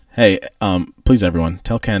 yet. Hey, please, everyone,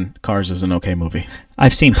 tell Ken Cars is an okay movie.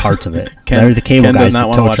 I've seen parts of it. Ken, Larry the Cable Ken Guy. does not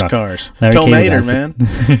want to watch Cars. Larry Joe Cable Mater, man.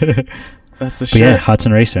 That's the shit. But yeah,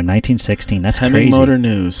 Hudson Racer, 1916. That's Hemming crazy. Motor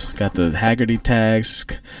News. Got the Haggerty tags.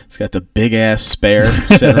 It's got the big-ass spare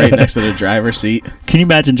sitting right next to the driver's seat. Can you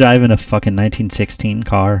imagine driving a fucking 1916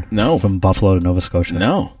 car No. from Buffalo to Nova Scotia?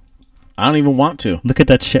 No. I don't even want to. Look at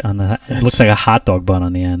that shit on the. It looks like a hot dog bun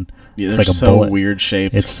on the end. Yeah, it's they're like a so bullet. weird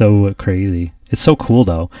shaped. It's so crazy. It's so cool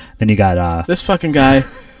though. Then you got this fucking guy.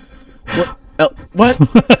 What?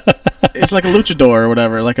 It's like a luchador or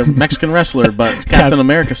whatever, like a Mexican wrestler, but Captain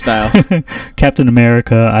America style. Captain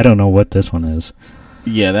America. I don't know what this one is.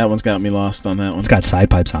 Yeah, that one's got me lost on that one. It's got side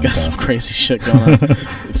pipes on it. Got some crazy shit going on.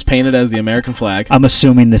 It's painted as the American flag. I'm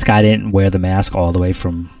assuming this guy didn't wear the mask all the way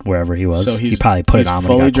from wherever he was. So he probably put it on when he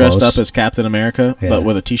got fully dressed close. up as Captain America, Yeah. but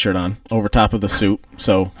with a T-shirt on over top of the suit.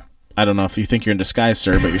 So I don't know if you think you're in disguise,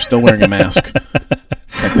 sir, but you're still wearing a mask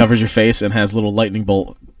that covers your face and has little lightning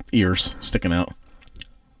bolt ears sticking out.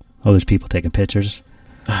 Oh, there's people taking pictures.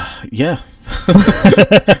 Yeah.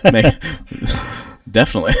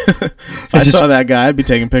 Definitely. If I saw that guy, I'd be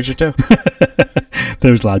taking a picture too.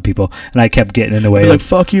 There's a lot of people, and I kept getting in the way. Like,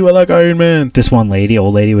 fuck you, I like Iron Man. This one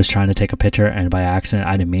old lady was trying to take a picture, and by accident,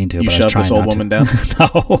 I didn't mean to. You but shoved I was trying this old not woman to. down?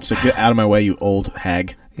 No. So get out of my way, you old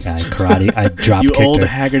hag. Yeah, I drop You kicked old her.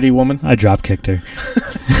 haggardy woman. I drop kicked her.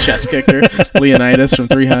 Chest kicked her. Leonidas from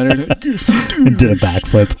 300. And did a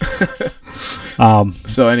backflip.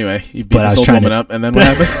 So anyway, you beat But I this was old trying woman to- up, and then what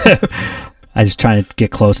happened? I was trying to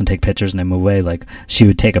get close and take pictures and then move away. Like, she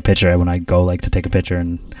would take a picture when I go, like, to take a picture,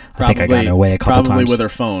 and I think I got in her way a couple probably times. with her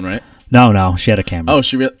phone, right? No, she had a camera. Oh,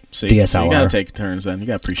 she really... See, DSLR. so you gotta take turns then. You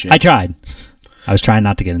gotta appreciate I it. tried. I was trying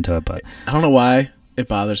not to get into it, but I don't know why it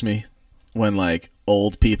bothers me when, like,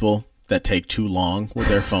 old people that take too long with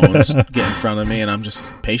their phones get in front of me, and I'm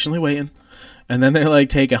just patiently waiting. And then they, like,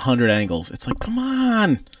 take 100 angles. It's like, come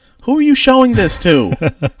on. Who are you showing this to?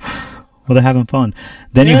 well, they're having fun.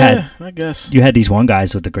 Then I guess. you had these one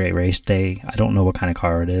guys with the Great Race. I don't know what kind of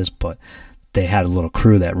car it is, but they had a little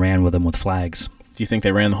crew that ran with them with flags. Do you think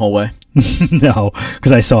they ran the whole way? No,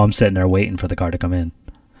 because I saw them sitting there waiting for the car to come in.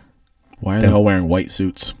 Why are they all wearing white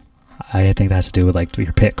suits? I think that has to do with, like,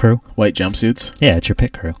 your pit crew. White jumpsuits? Yeah, it's your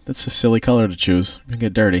pit crew. That's a silly color to choose. You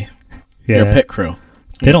get dirty. Yeah. You're a pit crew.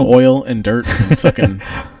 They don't. Oil and dirt and fucking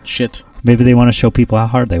shit. Maybe they want to show people how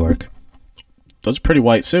hard they work. Those are pretty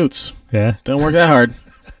white suits. Yeah. They don't work that hard.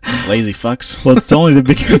 Lazy fucks. Well, it's only the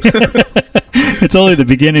beginning. It's only the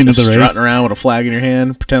beginning of the race. Strutting around with a flag in your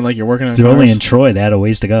hand, pretend like you're working on They're cars. only in Troy. They had a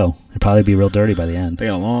ways to go. They'd probably be real dirty by the end. They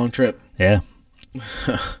got a long trip. Yeah.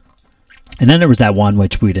 And then there was that one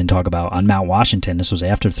which we didn't talk about on Mount Washington. This was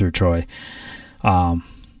after through Troy.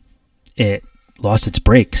 It lost its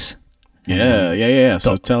brakes. Yeah.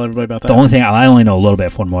 So tell everybody about that. The only thing I only know a little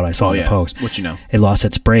bit from what I saw in the post. What you know? It lost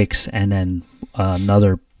its brakes, and then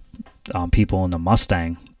another people in the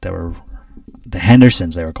Mustang that were the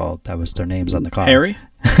Hendersons. They were called. That was their names on the car. Harry?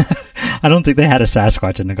 I don't think they had a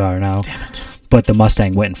Sasquatch in the car now. Damn it. But the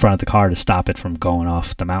Mustang went in front of the car to stop it from going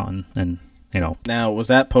off the mountain, and Now, was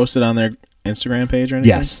that posted on their Instagram page or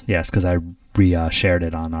anything? Yes, because I shared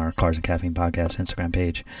it on our Cars and Caffeine podcast Instagram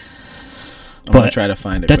page. I'm going to try to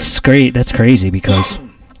find it. That's great. That's crazy because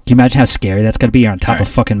can you imagine how scary that's going to be? You're on top of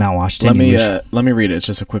fucking Mount Washington. Let me read it. It's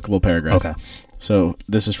just a quick little paragraph. Okay. So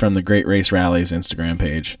this is from the Great Race Rally's Instagram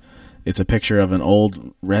page. It's a picture of an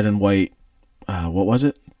old red and white, what was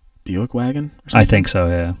it? Buick wagon? Or something? I think so,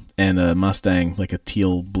 yeah. And a Mustang, like a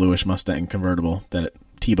teal bluish Mustang convertible that it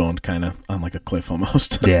T-boned kind of on like a cliff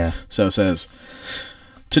almost. Yeah. So it says,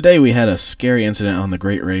 today we had a scary incident on the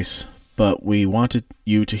Great Race, but we wanted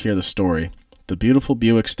you to hear the story. The beautiful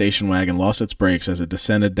Buick station wagon lost its brakes as it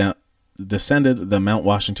descended the Mount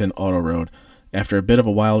Washington Auto Road. After a bit of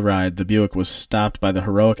a wild ride, the Buick was stopped by the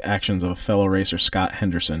heroic actions of a fellow racer, Scott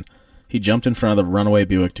Henderson. He jumped in front of the runaway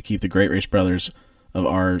Buick to keep the Great Race brothers of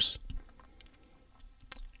ours.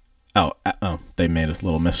 Oh, they made a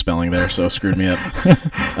little misspelling there, so it screwed me up.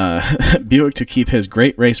 Buick to keep his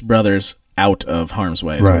Great Race brothers out of harm's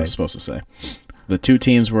way, is what I was supposed to say. The two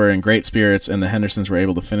teams were in great spirits, and the Hendersons were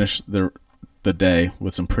able to finish the day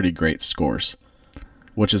with some pretty great scores,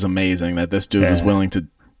 which is amazing that this dude was willing to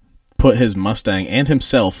put his Mustang and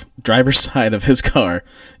himself, driver's side of his car,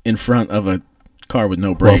 in front of a car with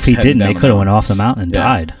no brakes. Well, if he didn't, they could have went off the mountain and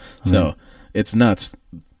died. So it's nuts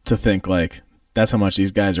to think like that's how much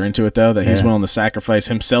these guys are into it, though, that he's willing to sacrifice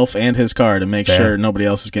himself and his car to make sure nobody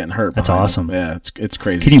else is getting hurt. That's awesome. Him. Yeah, it's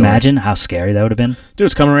crazy. Can you imagine how scary that would have been? Dude,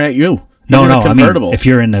 it's coming right at you. No, convertible. I mean, if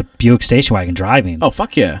you're in a Buick station wagon driving. Oh,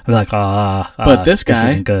 fuck yeah. I'd be like, but this guy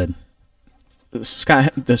isn't good.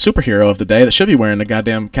 Scott, the superhero of the day that should be wearing the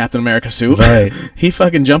goddamn Captain America suit, right? He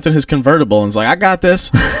fucking jumped in his convertible and was like, I got this,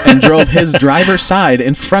 and drove his driver's side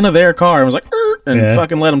in front of their car and was like, and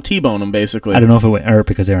fucking let him T-bone him, basically. I don't know if it went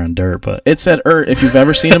because they were on dirt, but it said if you've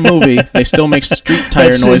ever seen a movie, they still make street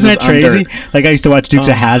tire noises. Isn't that crazy? On dirt. Like I used to watch Dukes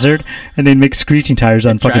of Hazzard, and they'd make screeching tires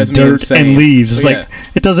on fucking dirt and leaves. It's like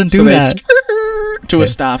it doesn't do that. to a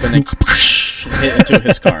stop and then hit into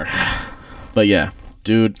his car. But yeah,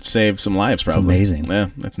 dude saved some lives probably. It's amazing. Yeah,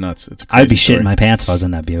 that's nuts. It's a crazy I'd be story. shitting my pants if I was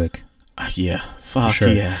in that Buick. Yeah, fuck Sure.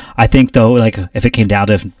 yeah. I think though, like if it came down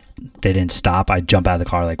to if they didn't stop, I'd jump out of the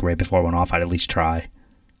car like right before it went off. I'd at least try.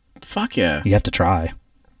 Fuck yeah. You have to try.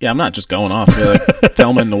 Yeah, I'm not just going off. I'd be like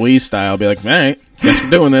Thelma and Louise style. I'd be like, all right, guess we're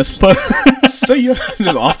doing this. See ya.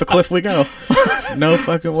 Just off the cliff we go. No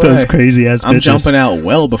fucking way. Those crazy ass bitches. I'm jumping out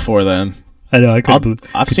well before then. I know. I could.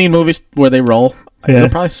 I've seen movies where they roll. Yeah. It'll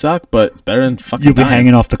probably suck, but it's better than fucking You'll be dying.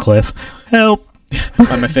 hanging off the cliff. Help!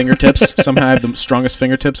 By my fingertips. Somehow I have the strongest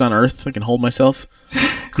fingertips on earth. I can hold myself.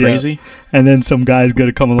 Crazy. Yeah. And then some guy's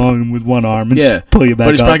gonna come along with one arm and Yeah. pull you back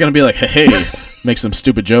But he's up. probably going to be like, hey, make some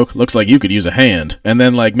stupid joke. Looks like you could use a hand. And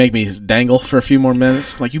then, like, make me dangle for a few more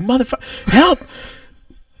minutes. Like, you motherfucker. Help!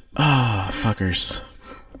 Ah, fuckers.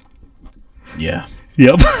 Yeah.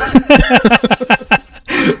 Yep.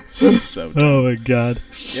 So dumb. Oh my god.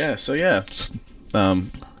 Yeah, so yeah.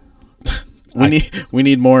 We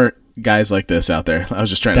need more guys like this out there. I was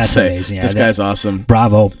just trying That's to say. amazing. Yeah, this guy's awesome.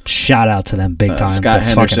 Bravo! Shout out to them big time. Scott That's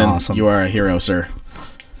Henderson, fucking awesome. you are a hero, sir.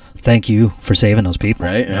 Thank you for saving those people.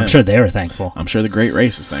 Right, I'm yeah. sure they were thankful. I'm sure the Great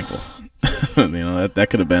Race is thankful. You know, that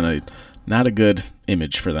could have been not a good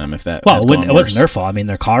image for them if that. Well, had it wasn't gone worse. their fault. I mean,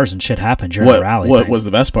 their cars and shit happened during the rally. What thing. was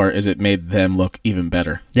the best part is it made them look even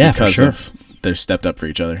better. Yeah, for because sure. of they stepped up for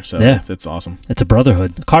each other. So Yeah. it's awesome. It's a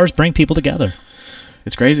brotherhood. Cars bring people together.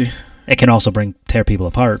 It's crazy. It can also tear people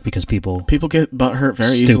apart because people People get hurt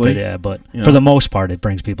very stupid. easily. Yeah, but You for know. the most part, it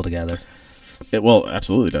brings people together. It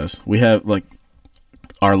absolutely does. We have like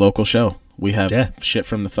our local show. We have Yeah. shit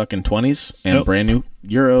from the fucking 20s and Yep. brand new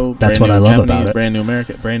Euro. That's brand what new I love Japanese, about it. Brand new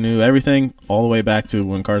American, brand new everything, all the way back to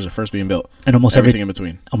when cars are first being built. And almost Everything in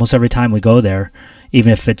between. every time we go there,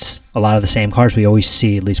 even if it's a lot of the same cars, we always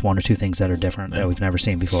see at least one or two things that are different Yeah. that we've never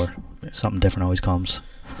seen before. Yeah. Something different always comes.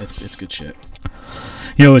 It's good shit.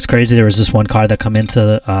 You know what's crazy? There was this one car that come into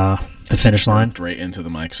the finish line. Burped right into the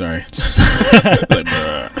mic. Sorry. Like,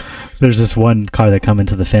 bruh. There's this one car that come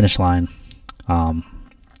into the finish line.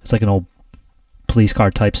 It's like an old police car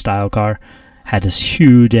type style car. Had this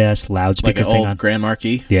huge ass Like loudspeaker an thing old on. Grand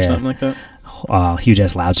Marquis Yeah. or something like that. Huge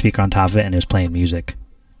ass loudspeaker on top of it, and it was playing music.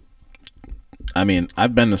 I mean,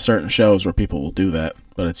 I've been to certain shows where people will do that,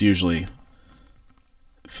 but it's usually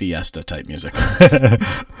fiesta type music.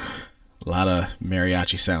 A lot of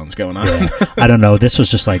mariachi sounds going on. Yeah. I don't know. This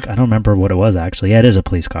was just like, I don't remember what it was actually. Yeah, it is a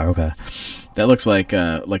police car. Okay. That looks like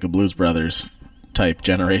a Blues Brothers type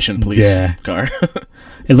generation police car.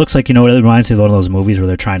 It looks like, you know what, it reminds me of one of those movies where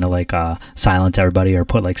they're trying to like silence everybody or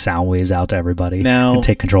put like sound waves out to everybody Now- and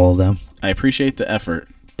take control of them. I appreciate the effort,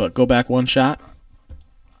 but go back one shot.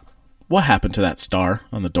 What happened to that star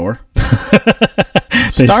on the door?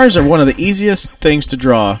 Stars are one of the easiest things to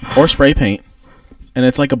draw or spray paint, and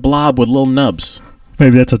it's like a blob with little nubs.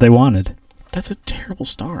 Maybe that's what they wanted. That's a terrible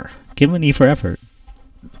star. Give them an E for effort.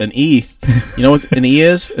 An E. You know what an E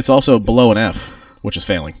is? It's also below an F, which is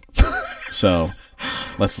failing. So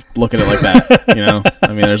let's look at it like that. You know, I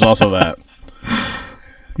mean, there's also that.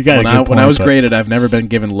 You got When I was graded, I've never been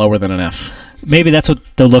given lower than an F. Maybe that's what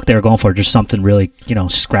the look they were going for. Just something really,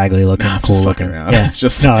 scraggly looking, I'm cool just looking. fucking around. Yeah. It's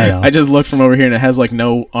just No, I know. I just looked from over here and it has like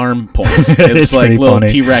no arm points. It's It's like pretty little funny.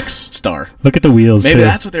 T-Rex star. Look at the wheels Maybe too.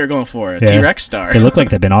 that's what they were going for. A Yeah. T-Rex star. They look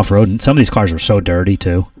like they've been off road, and some of these cars are so dirty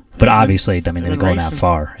too. But obviously, I mean, They've they're been going that racing.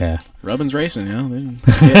 far. Yeah. Rubbin's racing, you know.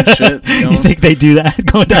 They hit shit. You You know, think they do that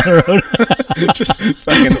going down the road? just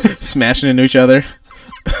fucking smashing into each other.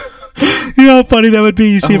 You know how funny that would be?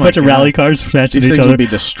 You see Oh a my bunch of God. rally cars smashing These each things other would be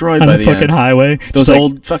destroyed on by the the fucking end. highway. Those Just like-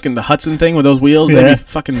 old fucking the Hudson thing with those wheels, Yeah. they'd be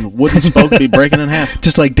fucking wooden spoke be breaking in half.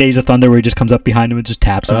 just like Days of Thunder, where he just comes up behind him and just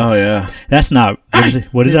taps him. Oh yeah, That's not.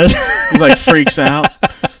 What is that? he like freaks out.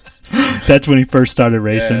 That's when he first started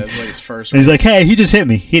racing. Yeah, it was like his first. And he's one. like, "Hey, he just hit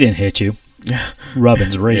me. He didn't hit you. Yeah.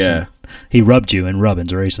 Rubbin's racing. Yeah. He rubbed you, and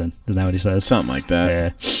Rubbin's racing. Isn't that what he says? Something like that.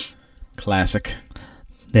 Yeah. Classic.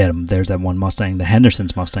 There's that one Mustang. The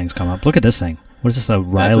Henderson's Mustangs come up. Look at this thing. What is this? A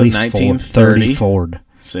That's a Riley 1930 Ford.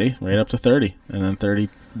 See, right up to 30, and then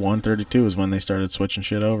 31, 32 is when they started switching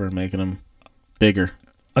shit over and making them bigger.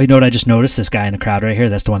 Oh, you know what I just noticed? This guy in the crowd right here.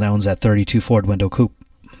 That's the one that owns that 32 Ford window coupe.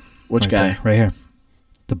 Which Right guy? there, right here.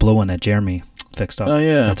 The blue one that Jeremy fixed up. Oh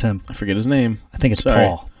yeah, That's him. I forget his name. I think it's Sorry.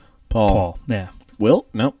 Paul. Paul. Paul. Yeah. Will?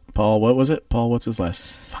 Nope. Paul. What was it? Paul. What's his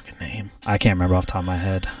last fucking name? I can't remember off the top of my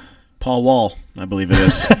head. Paul Wall. I believe it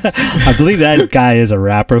is. I believe that guy is a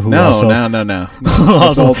rapper who no, also, no. It's this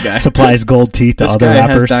also old guy. supplies gold teeth to This other guy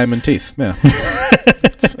rappers. has diamond teeth. Yeah,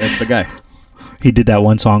 it's the guy. He did that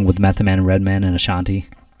one song with Method Man and Redman and Ashanti.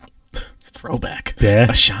 It's the throwback. Yeah.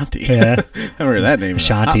 Ashanti. Yeah. I remember that name.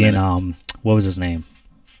 Ashanti and what was his name?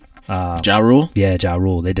 Ja Rule. Yeah, Ja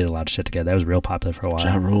Rule. They did a lot of shit together. That was real popular for a while.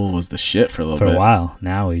 Ja Rule was the shit for a little bit. For a while.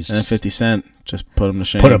 Now he's and then 50 Cent just put him to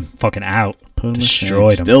shame. put him fucking out. Put him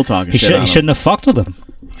Destroyed to shame. him. Still talking shit on him. He shouldn't have fucked with him.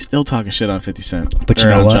 He's still talking shit on 50 Cent. But you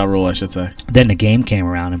or know on what? Ja Rule, I should say. Then the game came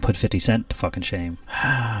around and put 50 Cent to fucking shame.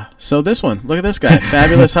 So this one, look at this guy,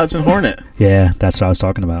 Fabulous Hudson Hornet. Yeah, that's what I was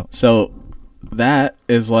talking about. So that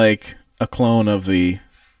is like a clone of the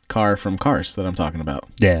car from Cars that I'm talking about.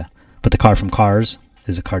 Yeah, but the car from Cars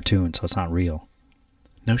is a cartoon, so it's not real.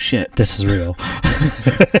 No shit. This is real.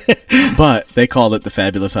 But they called it the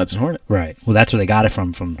Fabulous Hudson Hornet. Right. Well, that's where they got it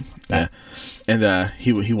from that. Yeah. And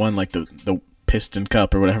he won like the Piston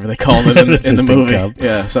Cup or whatever they called it in the Piston movie. Cup.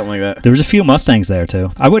 Yeah, something like that. There was a few Mustangs there,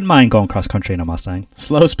 too. I wouldn't mind going cross-country in a Mustang.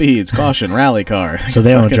 Slow speeds, caution, rally car. So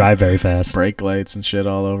they don't drive very fast. Brake lights and shit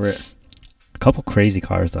all over it. A couple crazy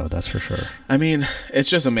cars, though, that's for sure. I mean, it's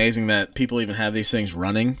just amazing that people even have these things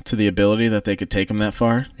running to the ability that they could take them that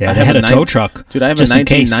far. Yeah, they had a tow truck. Dude, I have a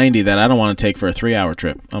 1990 that I don't want to take for a 3-hour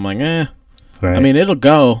trip. I'm like, Right. I mean, it'll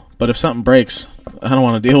go, but if something breaks, I don't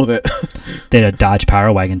want to deal with it. They had a Dodge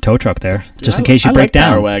Power Wagon tow truck there, Dude, just in case you I break like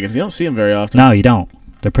down. Power wagons. You don't see them very often. No, you don't.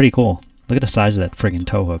 They're pretty cool. Look at the size of that friggin'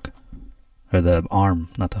 tow hook. Or the arm,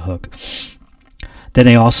 not the hook. Then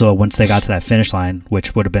they also, once they got to that finish line,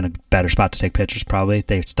 which would have been a better spot to take pictures probably,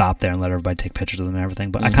 they stopped there and let everybody take pictures of them and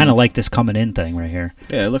everything. But I kind of like this coming in thing right here.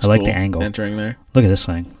 Yeah, it looks I like cool the angle. entering there. Look at this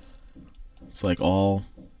thing. It's like all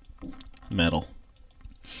metal.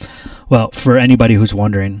 Well, for anybody who's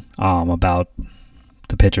wondering about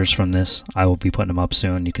the pictures from this, I will be putting them up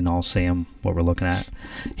soon. You can all see them, what we're looking at.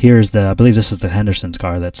 Here's I believe this is the Henderson's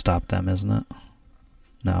car that stopped them, isn't it?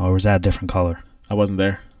 No, or was that a different color? I wasn't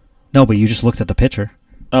there. No, but you just looked at the picture.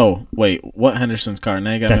 Oh, wait. What Henderson's car?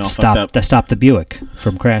 Now you got me all fucked up. That stopped the Buick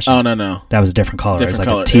from crashing. Oh, no. That was a different color. Different it was like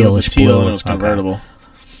color. a tealish it was a teal blue. and it was convertible. Okay.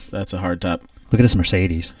 That's a hard top. Look at this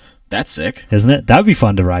Mercedes. That's sick. Isn't it? That would be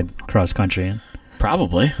fun to ride cross country in.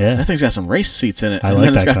 Probably. Yeah. That thing's got some race seats in it. I and like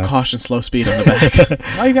then it's that got car. caution, slow speed on the back.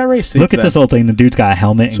 Why you got race seats Look at then? this whole thing. The dude's got a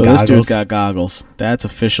helmet and So goggles. this dude's got goggles. That's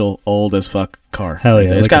official old as fuck car. Hell right yeah,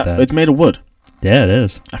 there. look at that. It's made of wood. Yeah, it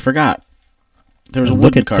is. I forgot. There was a Look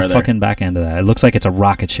wooden at car the there. fucking back end of that. It looks like it's a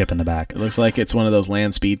rocket ship in the back. It looks like it's one of those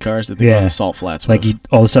land speed cars that they go on the salt flats Like with.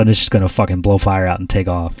 all of a sudden it's just going to fucking blow fire out and take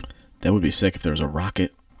off. That would be sick if there was a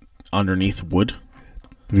rocket underneath wood.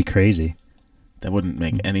 It'd be crazy. That wouldn't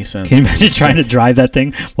make any sense. Can you imagine trying to drive that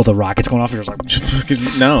thing while the rocket's going off? You're just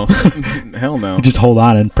like, No. Hell no. you just hold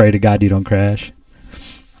on and pray to God you don't crash.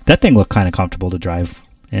 That thing looked kind of comfortable to drive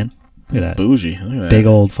in. Look It's at that. bougie. Look at that. Big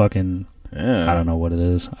old fucking... Yeah. I don't know what it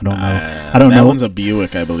is. I don't know. I don't that know. That one's a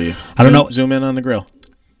Buick, I believe. I don't know. Zoom in on the grill.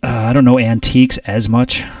 I don't know antiques as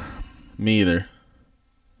much. Me either.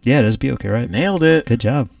 Yeah, it is Buick. You're right. Nailed it. Good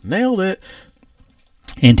job. Nailed it.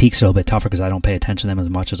 Antiques are a little bit tougher because I don't pay attention to them as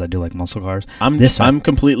much as I do like muscle cars. I'm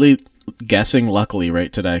completely guessing luckily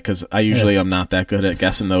right today because I usually am not that good at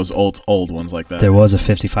guessing those old ones like that. There was a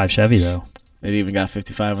 55 Chevy though. It even got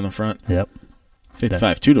 55 on the front. Yep.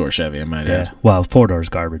 55 two-door Chevy, I might add. Well, 4-doors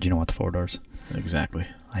garbage. You don't want the 4 doors. Exactly.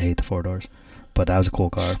 I hate the 4 doors. But that was a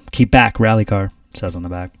cool car. Keep back, rally car, says on the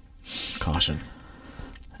back. Caution.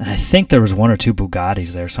 And I think there was 1 or 2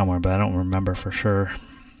 Bugattis there somewhere, but I don't remember for sure.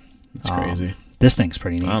 That's crazy. This thing's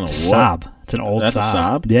pretty neat. I don't know Saab. It's an old That's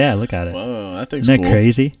Saab. a Saab? Yeah, look at it. Whoa, that thing's Isn't that cool.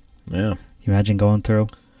 crazy? Yeah. You imagine going through?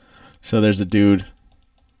 So there's a dude.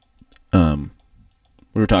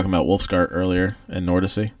 We were talking about Wolfsgart earlier in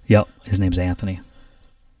Nordicy. Yep. His name's Anthony.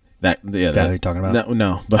 That Is that what you're talking about?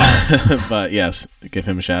 No, but but yes, give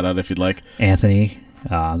him a shout out if you'd like. Anthony,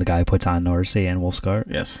 the guy who puts on Nordsea and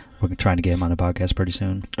Wolfsgart. Yes. We're trying to get him on the podcast pretty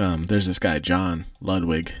soon. There's this guy John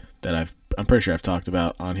Ludwig that I'm pretty sure I've talked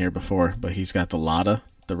about on here before, but he's got the Lada,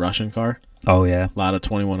 the Russian car, Oh, yeah. Lada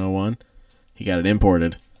 2101. He got it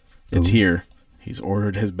imported. It's Ooh. here. He's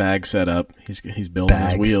ordered his bag set up. He's building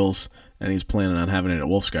his Bags. wheels, and he's planning on having it at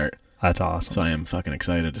Wolfsgart. That's awesome. So I am fucking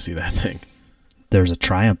excited to see that thing. There's a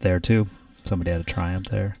Triumph there, too. Somebody had a Triumph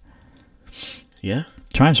there. Yeah.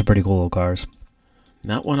 Triumphs are pretty cool little cars.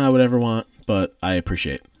 Not one I would ever want, but I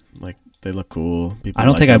appreciate. Like, they look cool. People I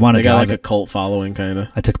don't like think I'd them. wanna They got drive like it. a cult following, kind of.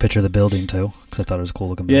 I took a picture of the building, too, because I thought it was a cool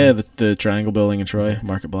looking Yeah, building. the triangle building in Troy,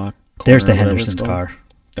 Market Block. There's the corner, whatever it's Henderson's called. car.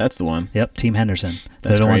 That's the one. Yep, Team Henderson. They're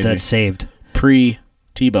That's the ones crazy. that saved.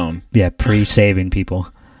 Pre-T-Bone. Yeah, pre-saving people.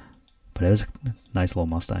 But it was a nice little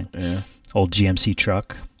Mustang. Yeah. Old GMC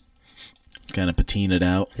truck. Kind of patinaed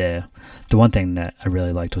out. Yeah. The one thing that I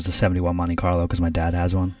really liked was the 71 Monte Carlo because my dad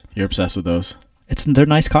has one. You're obsessed with those. They're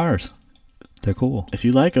nice cars. They're cool. If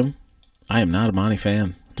you like them, I am not a Monty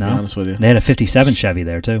fan, to be honest with you. They had a 57 Chevy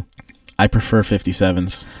there, too. I prefer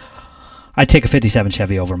 57s. I'd take a 57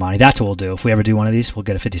 Chevy over Monty. That's what we'll do. If we ever do one of these, we'll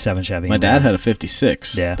get a 57 Chevy. My dad had a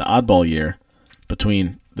 56. Yeah. The oddball year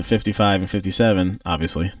between the 55 and 57,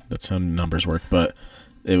 obviously. That's how numbers work. But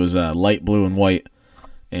it was light blue and white,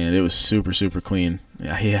 and it was super, super clean.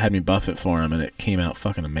 Yeah, he had me buff it for him, and it came out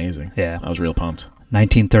fucking amazing. Yeah. I was real pumped.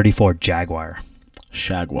 1934 Jaguar.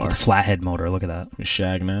 Shagwar. With a flathead motor. Look at that. We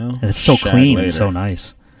shag now. And it's so shag clean later. and so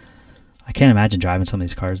nice. I can't imagine driving some of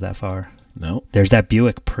these cars that far. Nope. There's that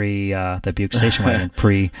Buick that Buick station wagon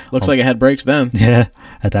pre. Looks like it had brakes then. Yeah,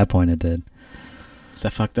 at that point it did. Is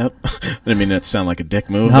that fucked up? I didn't mean that to sound like a dick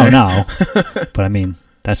move. No, there. no. But I mean,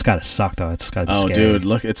 that's gotta suck though. It's gotta be Oh, scary. dude,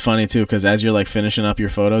 look! It's funny too because as you're like finishing up your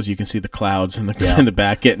photos, you can see the clouds in the Yeah. in the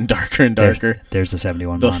back getting darker and darker. There's the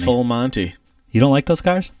 71 The Monty. full Monty. You don't like those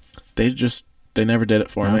cars? They never did it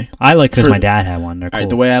for No? me. I like because For my the- dad had one. They're All cool. right,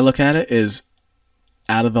 the way I look at it is,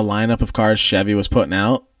 out of the lineup of cars Chevy was putting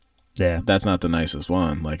out, yeah. that's not the nicest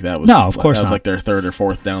one. Like that was No, of course that was not. like their third or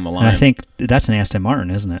fourth down the And line. I think that's an Aston Martin,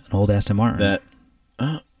 isn't it? An old Aston Martin. that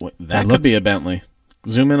That could looks- be a Bentley.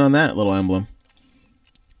 Zoom in on that little emblem.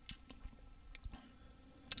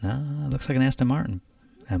 It looks like an Aston Martin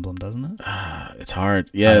emblem, doesn't it? It's hard. I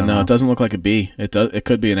Yeah, don't no, know. it doesn't look like a B. It does. It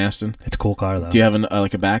could be an Aston. It's a cool car though. Do you have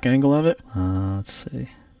like a back angle of it? Let's see.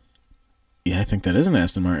 Yeah, I think that is an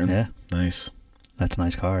Aston Martin. Yeah, Nice. that's a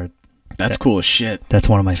nice car. That's cool as shit. That's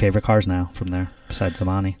one of my favorite cars now from there, besides the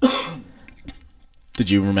Monty. Did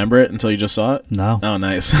you remember it until you just saw it? No. Oh,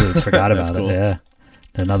 nice. Dude, forgot That's about cool. it. Yeah.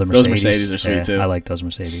 Another Those Mercedes. Mercedes are sweet, Yeah, too. I like those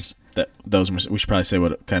Mercedes. We should probably say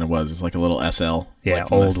what it kind of was. It's like a little SL. Yeah, like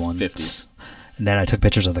from the old one. 50s. And then I took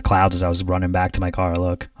pictures of the clouds as I was running back to my car.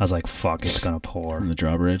 Look, I was like, fuck, it's going to pour. From the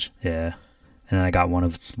drawbridge. Yeah. And then I got one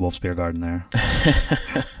of Wolf's Beer Garden there.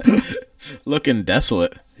 Looking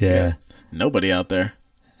desolate. Yeah. Nobody out there.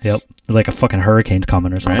 Yep. Like a fucking hurricane's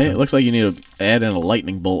coming or something. Right? It looks like you need to add in a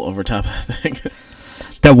lightning bolt over top of that thing.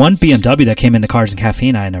 That one BMW that came into Cars and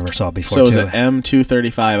Caffeine I never saw before, So is too. it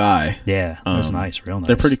M235i? Yeah, it was nice, real nice.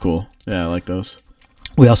 They're pretty cool. Yeah, I like those.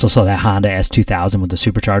 We also saw that Honda S2000 with the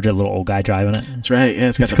supercharger, a little old guy driving it. That's right. Yeah,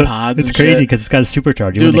 it's got the cool. pods It's and crazy shit. because it's got a supercharger.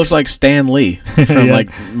 You Dude wouldn't looks like Stan Lee from Yeah. like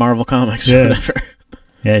Marvel Comics or Yeah. whatever.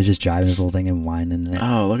 Yeah, he's just driving his little thing and whining it.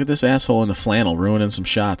 Oh, look at this asshole in the flannel ruining some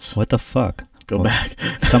shots. What the fuck? Go Well, back.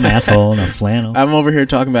 Some asshole in a flannel. I'm over here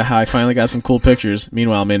talking about how I finally got some cool pictures.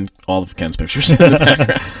 Meanwhile, I'm in all of Ken's pictures in the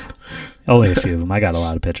background. Only a few of them. I got a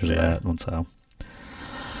lot of pictures of Yeah. that one. So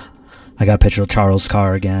I got a picture of Charles'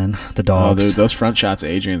 car again. The Oh, dogs. dude, those front shots of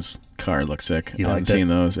Adrian's car look sick. You I haven't liked it? seen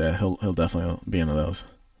those. Yeah, he'll definitely be into those.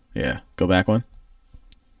 Yeah, go back one.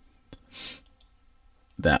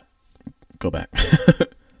 That. Go back.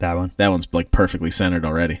 That one. That one's like perfectly centered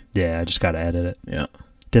already. Yeah, I just got to edit it. Yeah.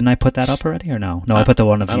 Didn't I put that up already or no? No, I put the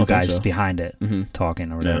one of I you don't think guys so. behind it Mm-hmm.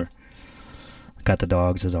 talking or whatever. Got the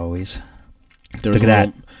dogs as always. There Look was at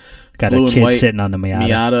a that. Got blue a and kid white sitting on the little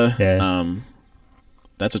Miata. Miata. Yeah.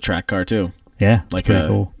 That's a track car too. Yeah, it's like pretty a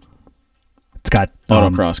cool. It's got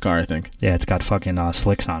Autocross car, I think. Yeah, it's got fucking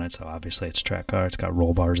slicks on it, so obviously it's a track car. It's got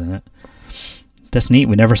roll bars in it. That's neat.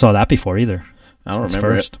 We never saw that before either. I don't That's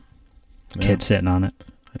remember first. it. Kid sitting on it.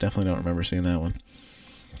 I definitely don't remember seeing that one.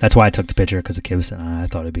 That's why I took the picture, because the kid was sitting on it. I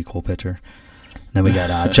thought it'd be a cool picture. Then we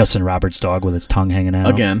got Justin Roberts' dog with its tongue hanging out.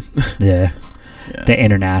 Again. Yeah. Yeah. The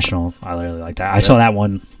International. I really like that. I saw that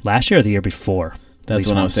one last year or the year before. That's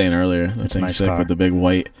what I was saying earlier. That It's a thing's nice sick car. with the big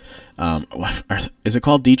white. Is it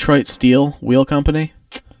called Detroit Steel Wheel Company?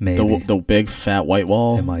 Maybe. The big fat white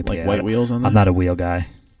wall, It might be. like white wheels on that. I'm not a wheel guy.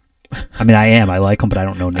 I mean, I am. I like them, but I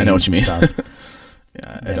don't know names I know what you and mean. stuff.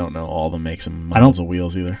 Yeah, I don't know all the makes and I don't- models of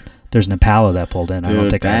wheels either. There's an Impala that pulled in. Dude, I don't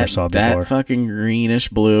think I ever saw it before. that fucking greenish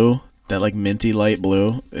blue, that like minty light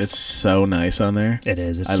blue, it's so nice on there. It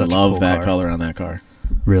is. It's I such a love cool that car. color on that car.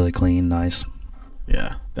 Really clean, nice.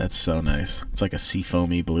 Yeah, that's so nice. It's like a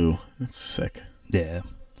seafoamy blue. It's sick. Yeah.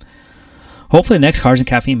 Hopefully, the next Cars and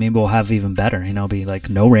Caffeine maybe we'll have even better. You know, be like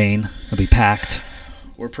no rain. It'll be packed.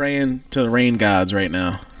 We're praying to the rain gods right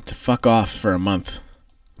now to fuck off for a month.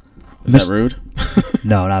 Is Mis- that rude?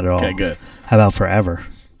 No, not at all. Okay, good. How about forever?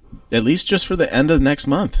 At least just for the end of next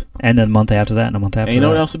month. And then a month after that, and a month after And you know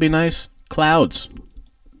that. what else would be nice? Clouds.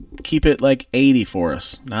 Keep it like 80 for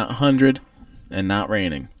us, not 100, and not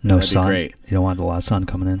raining. No That'd sun. Be great. You don't want a lot of sun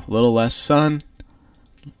coming in. A little less sun,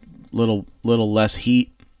 little less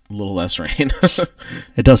heat, a little less rain.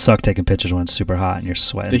 It does suck taking pictures when it's super hot and you're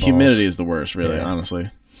sweating. The balls. humidity is the worst, really, Yeah. honestly.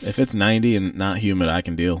 If it's 90 and not humid, I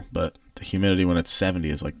can deal, but the humidity when it's 70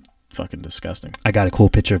 is like fucking disgusting. I got a cool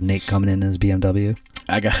picture of Nate coming in his BMW.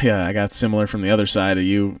 I got similar from the other side of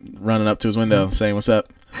you running up to his window saying what's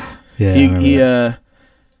up. Yeah, I remember he that.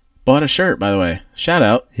 bought a shirt, by the way. Shout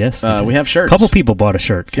out. Yes. We have shirts. A couple people bought a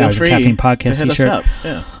shirt. Feel free Caffeine Podcast to hit t-shirt. us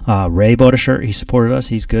up. Yeah. Ray bought a shirt. He supported us.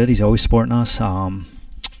 He's good. He's always supporting us.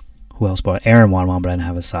 Who else bought it? Aaron wanted one, but I didn't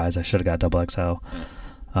have his size. I should have got double XL.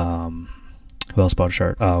 Who else bought a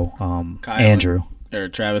shirt? Kyle Andrew. Or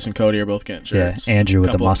Travis and Cody are both getting shirts. Yeah, Andrew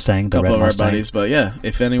with the Mustang, the red couple of Mustang. our buddies. But yeah,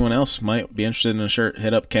 if anyone else might be interested in a shirt,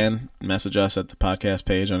 hit up Ken. Message us at the podcast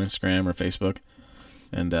page on Instagram or Facebook.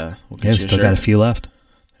 And we'll get you a we still shirt. got a few left.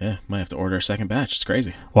 Yeah, might have to order a second batch. It's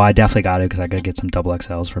crazy. Well, I definitely got it because I got to get some double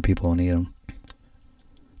XLs for people who need them.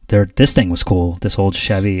 This thing was cool. This old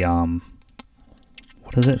Chevy, what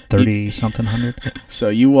is it, 30-something hundred? So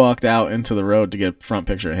you walked out into the road to get a front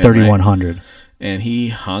picture of him, 3100. right? And he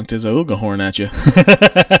honked his Ooga horn at you.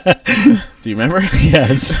 Do you remember?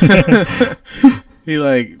 Yes. He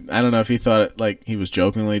I don't know if he thought it, he was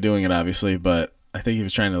jokingly doing it, obviously, but I think he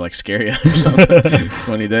was trying to scare you or something.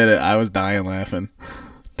 When he did it, I was dying laughing.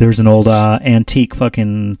 There's an old antique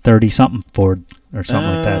fucking 30-something Ford or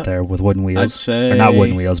something like that there with wooden wheels. I'd say... Or not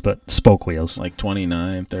wooden wheels, but spoke wheels.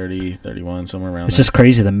 29, 30, 31, somewhere around It's there. just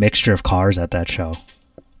crazy the mixture of cars at that show.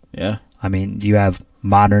 Yeah. I mean, you have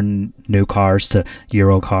modern new cars to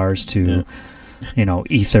Euro cars to,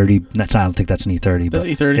 E30. I don't think that's an E30. That's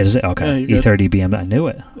but E30. Is it? Okay. Yeah, E30 BMW. I knew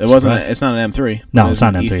it. It wasn't. It's not an M3. No, it's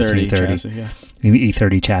not an M3. It's an E30. Chassis, yeah.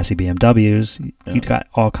 E30 chassis BMWs. Yeah. You've got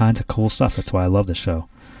all kinds of cool stuff. That's why I love this show.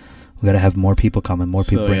 We got to have more people coming. More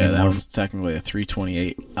people bringing that more. one's technically a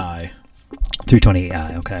 328i.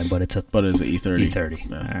 328i. Okay, but it's an E30. E30.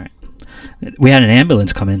 Yeah. All right. We had an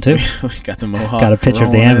ambulance come in too. We got the Mohawk. Got a picture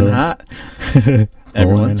of the ambulance.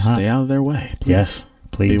 Everyone, stay out of their way. Please. Yes,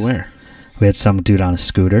 please. Beware. We had some dude on a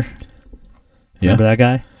scooter. Remember that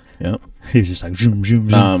guy? Yep. He was just zoom, zoom,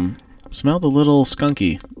 zoom. Smelled a little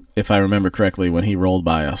skunky, if I remember correctly, when he rolled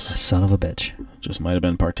by us. Son of a bitch. Just might have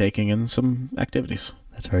been partaking in some activities.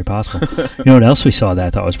 That's very possible. You know what else we saw that I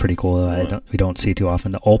thought was pretty cool? We don't see too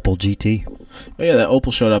often. The Opel GT. Oh yeah, that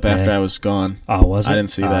Opel showed up after I was gone. Oh, was it? I didn't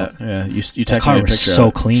see that. Yeah, you that texted car me a picture. was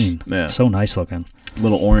so clean. Yeah, so nice looking.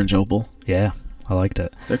 Little orange Opel. Yeah, I liked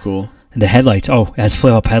it. They're cool. And the headlights. Oh, it has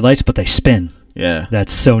flip up headlights, but they spin. Yeah,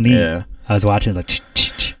 that's so neat. Yeah, I was watching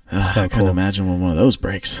so I couldn't imagine when one of those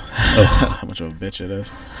breaks. Oh. How much of a bitch it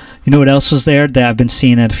is. You know what else was there that I've been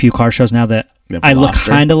seeing at a few car shows now that I look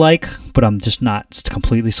kind of like, but I'm just not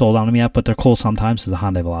completely sold on them yet, but they're cool sometimes. The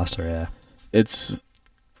Hyundai Veloster, yeah. It's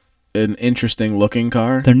an interesting looking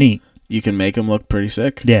car. They're neat. You can make them look pretty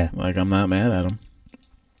sick. Yeah. I'm not mad at them.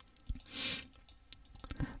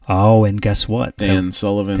 Oh, and guess what? Dan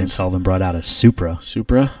Sullivan brought out a Supra.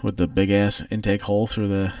 Supra with the big-ass intake hole through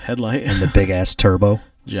the headlight. And the big-ass turbo.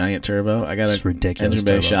 Giant turbo. I got a ridiculous engine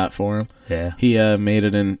bay shot for him. Yeah. He made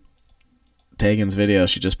it in Tegan's video.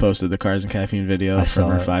 She just posted the Cars and Caffeine video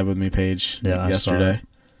from her 5 With Me page yesterday.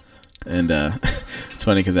 And it's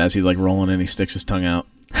funny because as he's rolling in, he sticks his tongue out.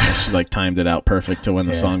 She timed it out perfect to when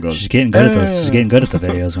the song goes. She's getting good at those. She's getting good at the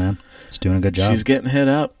videos, man. She's doing a good job. She's getting hit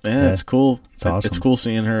up. Yeah, it's cool. It's awesome. It's cool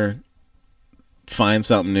seeing her find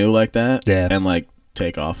something new like that. Yeah. And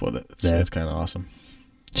take off with it. It's kind of awesome.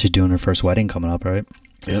 She's doing her first wedding coming up, right?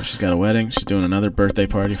 Yep, she's got a wedding. She's doing another birthday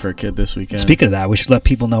party for a kid this weekend. Speaking of that, we should let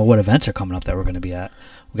people know what events are coming up that we're going to be at.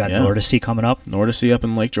 We got Nordicy coming up. Nordicy up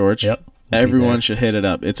in Lake George. Yep. Everyone should hit it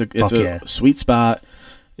up. It's a sweet spot.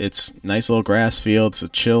 It's nice little grass field. It's a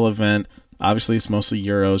chill event. Obviously, it's mostly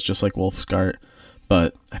Euros, just like Wolfsgart.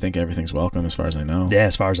 But I think everything's welcome as far as I know. Yeah,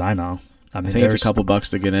 as far as I know. I think it's a couple bucks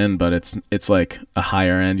to get in, but it's a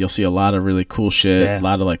higher end. You'll see a lot of really cool shit, a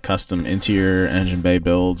lot of custom interior engine bay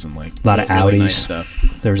builds, and a lot of Audis nice stuff.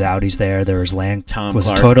 There's Audis there. There was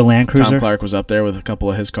Toyota Land Cruiser. Tom Clark was up there with a couple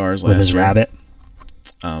of his cars with his Rabbit.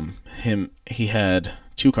 He had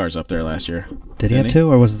 2 cars up there last year. Did he have 2,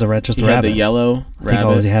 or was it the Rabbit? He had the yellow Rabbit. I think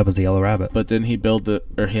all he had was the yellow Rabbit. But didn't he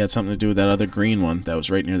he had something to do with that other green one that was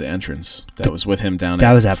right near the entrance? That was with him down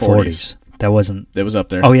that at was at 40s. That wasn't. It was up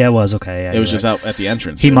there. Oh yeah, it was. Okay, yeah, it was just out at the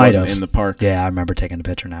entrance. He might have in the park. Yeah, I remember taking a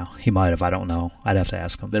picture. Now he might have. I don't know. I'd have to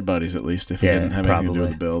ask him. They're buddies at least. If he didn't have anything to do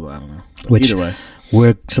with the build, I don't know. Which, either way,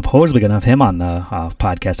 we're supposedly gonna have him on the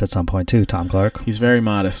podcast at some point too. Tom Clark. He's very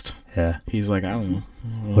modest. Yeah. He's I don't know.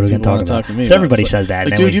 What are we going to talk about? To me Everybody says that.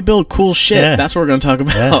 Dude, you build cool shit. Yeah. That's what we're going to talk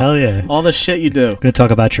about. Yeah, hell yeah. All the shit you do. We're going to talk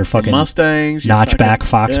about your fucking Mustangs. Notchback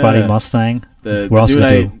Fox body Mustang. The dude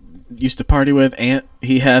I used to party with, Ant,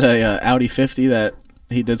 he had a Audi 50 that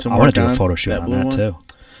he did some work on. I want to do a photo shoot on that too.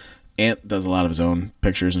 Ant does a lot of his own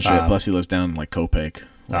pictures and shit. Plus, he lives down in Kopek.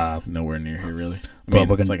 Nowhere near here, really. I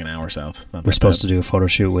mean, it's an hour south. We're supposed to do a photo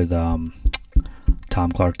shoot with Tom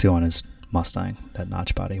Clark too on his Mustang, that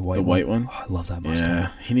notch body, The white one? Oh, I love that Mustang. Yeah,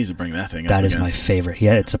 he needs to bring that thing up That is again. my favorite.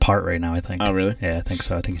 Yeah, it's apart right now, I think. Oh, really? Yeah, I think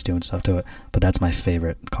so. I think he's doing stuff to it. But that's my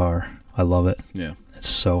favorite car. I love it. Yeah. It's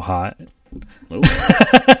so hot. Oh.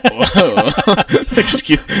 Whoa.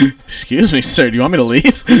 Excuse me, sir. Do you want me to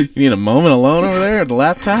leave? You need a moment alone over there at the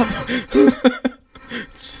laptop?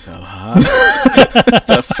 It's so hot.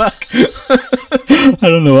 The fuck? I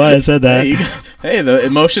don't know why I said that. Hey, the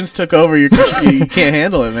emotions took over. You can't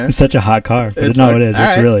handle it, man. It's such a hot car. But It's no, like- it is. all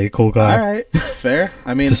It's right. really a cool car. All right, it's fair.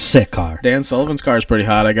 I mean, It's a sick car. Dan Sullivan's car is pretty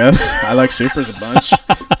hot, I guess. I like Supers a bunch.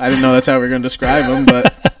 I didn't know that's how we were going to describe them,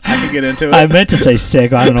 but I can get into it. I meant to say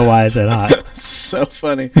sick. I don't know why I said hot. It's so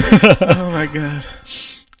funny. Oh, my God.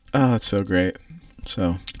 Oh, it's so great.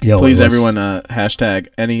 So, Yo, please, it was- everyone, hashtag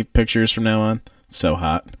any pictures from now on. It's so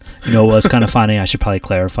hot. You know what was kind of funny? I should probably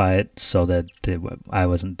clarify it so that they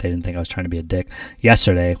didn't think I was trying to be a dick.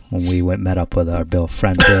 Yesterday, when we met up with our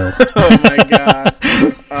friend Bill, Oh, my God.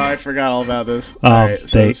 Oh, I forgot all about this. All right,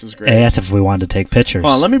 so this is great. they asked if we wanted to take pictures.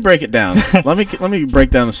 Hold on, let me break it down. let me break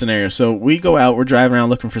down the scenario. So we go out, we're driving around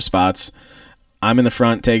looking for spots. I'm in the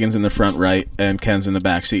front, Tegan's in the front right, and Ken's in the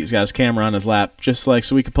back seat. He's got his camera on his lap, just like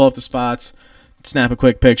so we could pull up the spots, snap a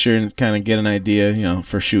quick picture, and kind of get an idea,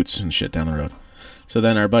 for shoots and shit down the road. So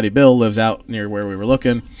then our buddy Bill lives out near where we were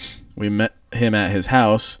looking. We met him at his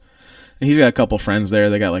house. And he's got a couple friends there.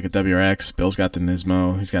 They got like a WRX. Bill's got the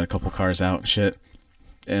Nismo. He's got a couple cars out and shit.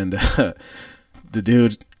 And the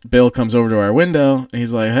dude, Bill, comes over to our window, and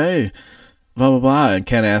he's like, hey, blah, blah, blah. And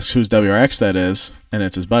Ken asks whose WRX that is. And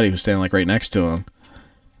it's his buddy who's standing like right next to him.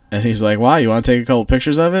 And he's like, wow, you want to take a couple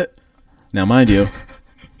pictures of it? Now, mind you,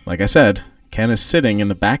 like I said, Ken is sitting in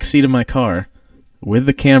the back seat of my car with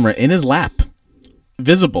the camera in his lap.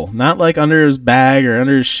 Visible, not like under his bag or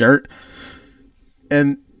under his shirt.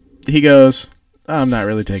 And he goes, I'm not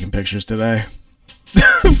really taking pictures today.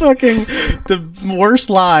 Fucking the worst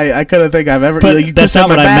lie I couldn't think I've ever. But You that's said not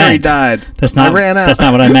my what I battery meant. died. That's not. I ran out. That's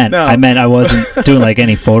not what I meant. No. I meant I wasn't doing like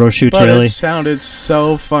any photo shoots But really. it sounded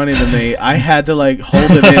so funny to me. I had to like hold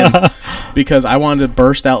it in because I wanted to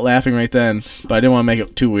burst out laughing right then, but I didn't want to make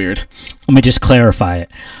it too weird. Let me just clarify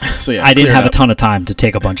it. So yeah, I didn't clear it have a up. ton of time to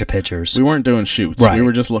take a bunch of pictures. We weren't doing shoots. Right. We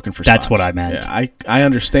were just looking for That's spots. what I meant. Yeah, I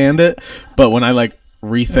understand it, but when I like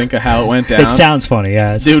rethink of how it went down, It sounds funny,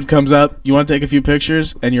 yes. dude comes up, you want to take a few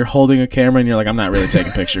pictures, and you're holding a camera, and you're like, I'm not really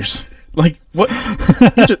taking pictures. Like, what?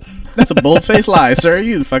 That's a bold-faced lie, sir.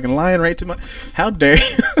 You fucking lying right to my... How dare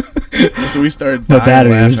you? So we started My dying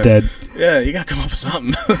battery laughing. was dead. Yeah, you got to come up with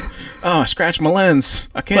something. Oh, I scratched my lens.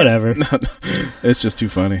 I can't... Whatever. No. It's just too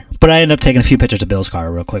funny. But I ended up taking a few pictures of Bill's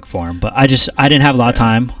car real quick for him. But I didn't have a lot of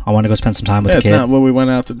time. I wanted to go spend some time with Yeah, the it's kid. not what we went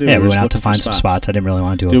out to do. Yeah, we were went just out to looking for find some spots. I didn't really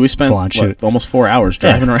want to do Dude, we a spent full-on shoot. almost 4 hours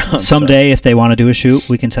driving Yeah. around. Someday, if they want to do a shoot,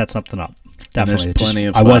 we can set something up. Definitely. there's plenty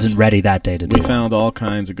of I spots. wasn't ready that day to do We it. found all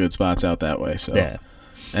kinds of good spots out that way. So Yeah.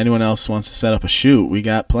 anyone else wants to set up a shoot, we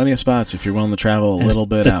got plenty of spots if you're willing to travel a And little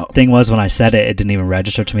bit the out. thing was, when I said it, it didn't even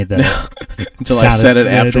register to me that Until I said it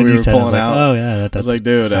after we were pulling out. Oh yeah, I was like,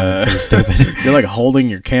 dude, sounded pretty stupid. you're like holding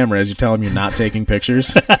your camera as you tell them you're not taking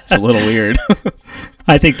pictures. It's a little weird.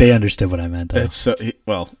 I think they understood what I meant, though. It's so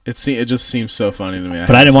well. It just seems so funny to me.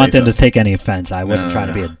 But I didn't want them to take any offense. I wasn't No, trying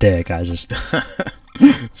to be no. a dick. I was just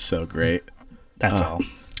It's so great. that's Oh. all.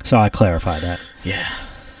 So I clarified that. Yeah,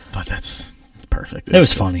 but that's perfect. It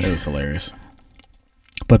was funny. It was hilarious.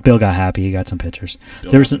 But Bill got happy. He got some pictures.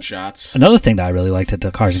 Bill There got was some shots. another thing that I really liked at the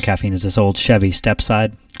Cars and Caffeine is this old Chevy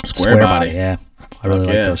step-side Square body. Yeah, I really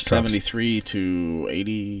like those trucks. 73 to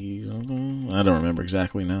 80. I don't remember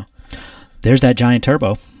exactly now. There's that giant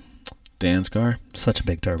turbo. Dan's car. Such a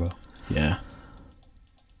big turbo. Yeah.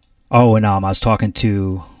 Oh, and I was talking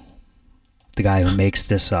to the guy who makes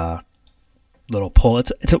this little pull.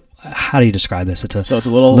 It's a how do you describe this? It's a So it's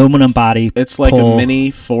a little aluminum body. It's like pull. a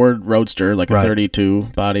mini Ford Roadster, like a Right. 32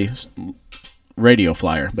 body radio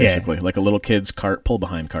flyer, basically, like a little kid's cart, pull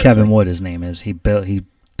behind cart. Kevin thing. Wood, his name is. He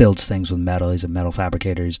builds things with metal. He's a metal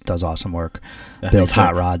fabricator. He does awesome work. That Builds thing's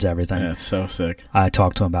hot sick. rods, everything. Yeah, it's so sick. I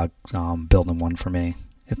talked to him about building one for me.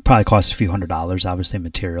 It probably costs a few $100s, obviously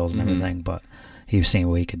materials and Mhm. everything, but he was seeing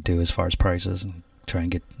what he could do as far as prices and try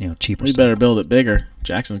and get cheaper We stuff. better build it bigger.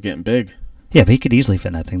 Jackson's getting big. Yeah, but he could easily fit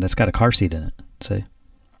in that thing. That's got a car seat in it. See?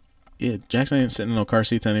 Yeah, Jackson ain't sitting in no car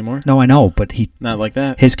seats anymore. No, I know, but Not like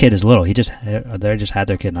that. his kid is little. They just had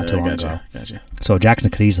their kid not too long ago. Gotcha. So Jackson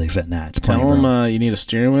could easily fit in that. It's plenty Tell of him room. you need a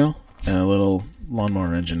steering wheel and a little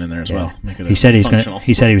lawnmower engine in there as Yeah. well. Make it He said functional.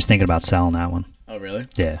 he said he was thinking about selling that one. Oh, really?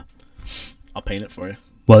 Yeah. I'll paint it for you.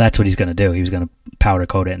 Well, that's what he's going to do. He was going to powder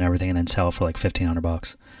coat it and everything, and then sell it for like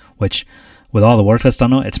 $1,500. Which, with all the work that's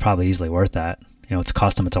done on it, it's probably easily worth that. It's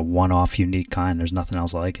custom. It's a one-off, unique kind. There's nothing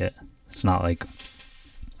else like it. It's not like,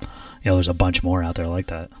 there's a bunch more out there like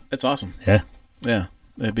that. It's awesome. Yeah. Yeah,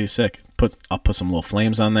 it'd be sick. I'll put some little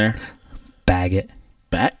flames on there. Bag it.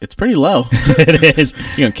 It's pretty low. It is.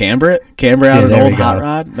 You gonna camber it? Camber out an there old we go. hot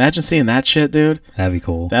rod? Imagine seeing that shit, dude. That'd be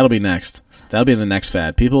cool. That'll be next. That'll be the next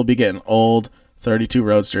fad. People will be getting old 32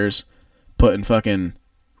 Roadsters, putting fucking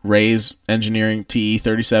Ray's Engineering TE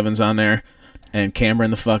 37s on there, and cambering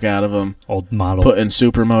the fuck out of them. Old model. Putting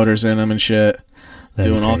super motors in them and shit.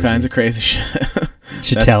 That'd doing be all crazy. kinds of crazy shit.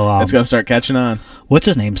 Should tell. It's gonna start catching on. What's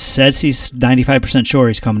his name? Says he's 95% sure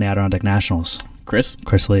he's coming to Adirondack Nationals. Chris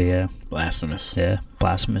Lee, yeah. Blasphemous. Yeah.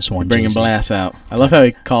 Blasphemous one. Bringing JC. Blast out. I love how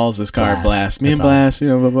he calls this car Blast. Me That's and Blast,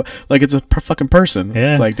 blah, blah, blah. Like it's a fucking person.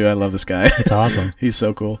 Yeah. It's like, dude, I love this guy. It's awesome. He's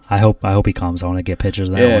so cool. I hope he comes. I want to get pictures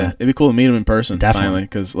of that Yeah, one. it'd be cool to meet him in person. Definitely. Finally,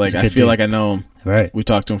 because like He's a I good feel dude. like I know him. Right. We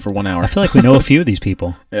talked to him for 1 hour. I feel like we know a few of these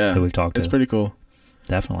people Yeah, that we've talked to. it's pretty cool.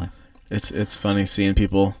 Definitely. It's funny seeing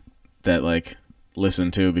people that like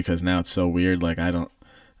listen to, because now it's so weird. Like I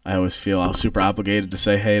always feel super obligated to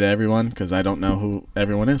say hey to everyone because I don't know who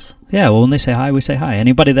everyone is. Yeah, well, when they say hi, we say hi.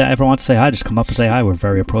 Anybody that ever wants to say hi, just come up and say hi. We're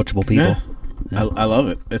very approachable people. Yeah. Yeah. I love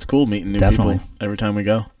it. It's cool meeting new Definitely. people every time we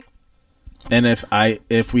go. And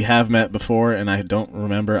if we have met before and I don't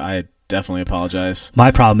remember, I definitely apologize.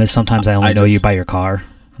 My problem is sometimes I only I know you just- by your car,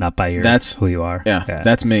 not by who you are. Yeah,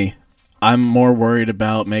 that's me. I'm more worried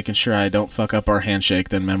about making sure I don't fuck up our handshake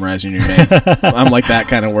than memorizing your name. I'm like that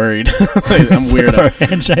kind of worried. I'm weird. For a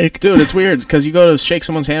handshake. Dude, it's weird because you go to shake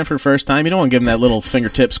someone's hand for the first time. You don't want to give them that little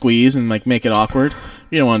fingertip squeeze and like make it awkward.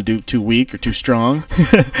 You don't want to do too weak or too strong.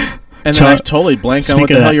 And then I totally blank on what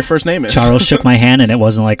the hell your first name is. Charles shook my hand and it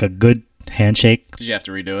wasn't like a good handshake. Did you have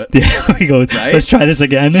to redo it? Yeah, we go, Right? let's try this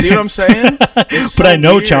again. See what I'm saying? It's But so I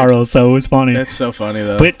know weird. Charles, so it was funny. That's so funny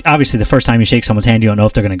though. But obviously, the first time you shake someone's hand, you don't know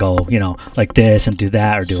if they're going to go, like this and do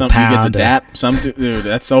that or do a You pound. get the dap. Dude,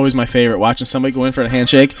 that's always my favorite. Watching somebody go in for a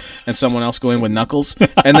handshake and someone else go in with knuckles,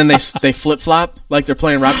 and then they flip flop like they're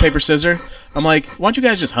playing rock paper scissors. I'm like, why don't you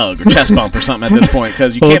guys just hug or chest bump or something at this point?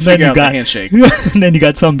 Because you can't figure out the handshake. And then you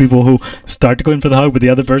got some people who start to go in for the hug, but the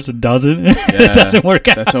other person doesn't. It doesn't work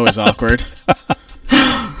out. That's always awkward.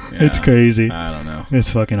 It's crazy. I don't know.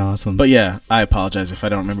 It's fucking awesome. But yeah, I apologize if I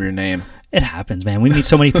don't remember your name. It happens, man. We meet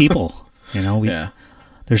so many people. Yeah.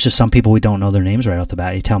 There's just some people we don't know their names right off the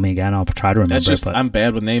bat. You tell me again, I'll try to remember That's just, it. But I'm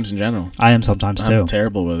bad with names in general. I am sometimes too. I'm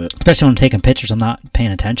terrible with it. Especially when I'm taking pictures, I'm not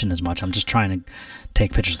paying attention as much. I'm just trying to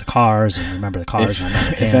take pictures of the cars and remember the cars.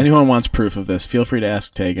 If anyone wants proof of this, feel free to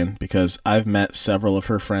ask Tegan, because I've met several of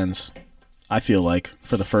her friends. I feel like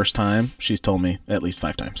for the first time, she's told me at least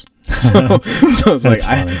 5 times. So it's like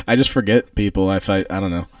I just forget people. I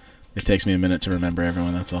don't know. It takes me a minute to remember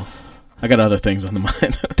everyone. That's all. I got other things on the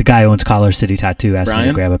mind. The guy who owns Collar City Tattoo asked me Brian?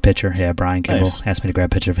 to grab a picture. Yeah, Brian Kimball Nice. asked me to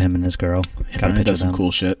grab a picture of him and his girl. Yeah, Got a Brian picture does of some them.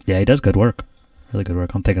 cool shit. Yeah, he does good work. Really good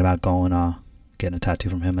work. I'm thinking about going, getting a tattoo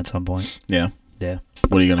from him at some point. Yeah. Yeah.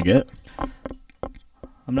 What are you gonna get?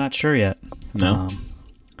 I'm not sure yet. No.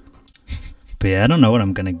 But yeah, I don't know what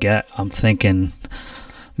I'm gonna get. I'm thinking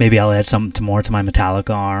maybe I'll add something more to my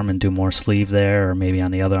Metallica arm and do more sleeve there, or maybe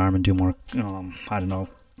on the other arm and do more. I don't know.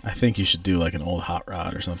 I think you should do like an old hot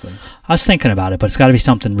rod or something. I was thinking about it, but it's got to be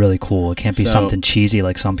something really cool. It can't be So- something cheesy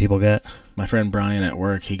like some people get. My friend Brian at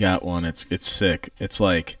work, he got one. It's sick. It's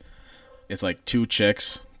like 2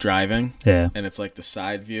 chicks driving, Yeah, and it's like the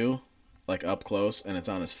side view, like up close, and it's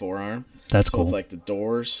on his forearm. that's So cool. it's like the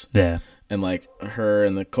doors Yeah, and like her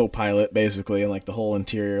and the co-pilot basically, and like the whole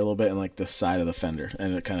interior a little bit, and like the side of the fender,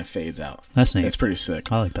 and it kind of fades out. that's neat. It's pretty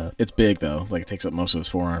sick. I like that. It's big though. Like it takes up most of his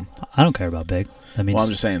forearm. I don't care about big. That means Well, I'm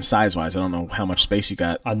just saying size-wise, I don't know how much space you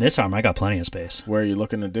got. on this arm, I got plenty of space. Where are you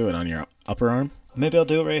looking to do it? On your upper arm? Maybe I'll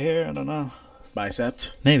do it right here. I don't know. Bicep?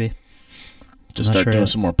 Maybe. Just I'm not start sure doing yet.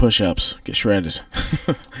 some more push-ups. Get shredded. That's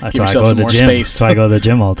Give why I yourself go to some the more gym. space. That's why I go to the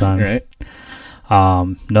gym all the time. Right?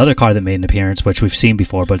 Another car that made an appearance, which we've seen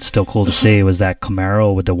before, but it's still cool to see, was that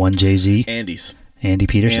Camaro with the 1JZ. Andy's. Andy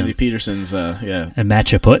Peterson. Andy Peterson's, yeah. And Matt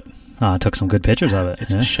Chaput took some good pictures of it.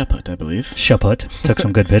 It's a Sheput, I believe. Chaput took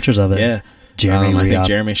some good pictures of it. Yeah. Jeremy, I think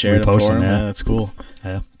Jeremy shared it for him. Yeah, that's cool.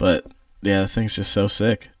 Yeah. But yeah, the thing's just so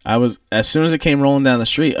sick. As soon as it came rolling down the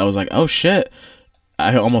street, I was like, oh shit.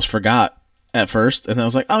 I almost forgot at first, and I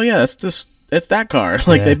was like, oh yeah, it's that car.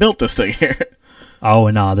 Like Yeah. they built this thing here. Oh,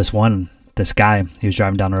 and this guy, he was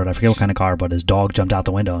driving down the road. I forget what kind of car, but his dog jumped out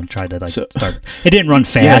the window and tried to start. It didn't run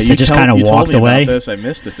fast. It just kind of walked away. About this. I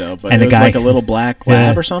missed it though, but And it the was guy- like a little black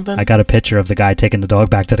lab or something. I got a picture of the guy taking the dog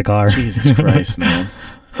back to the car. Jesus Christ, man!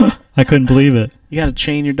 I couldn't believe it. You got to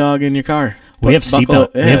chain your dog in your car. We have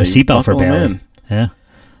seatbelt. We have a seatbelt for buckle 'em Bailey. in. Yeah.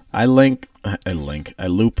 I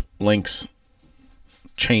loop Link's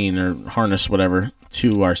chain or harness, whatever,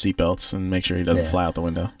 to our seatbelts and make sure he doesn't Yeah. fly out the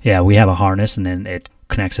window. Yeah, we have a harness, and then it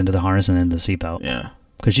connects into the harness and into the seatbelt. Yeah.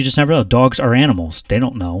 Because you just never know. Dogs are animals. They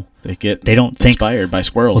don't know. They don't think inspired by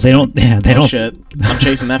squirrels. Well, they don't. Yeah, they Oh don't. shit! I'm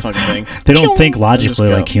chasing that fucking thing. They don't think Let's just logically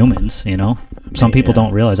go. like humans. Some people Yeah.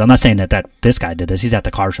 don't realize. I'm not saying that this guy did this. He's at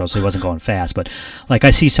the car show, so he wasn't going fast. But like,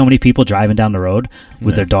 I see so many people driving down the road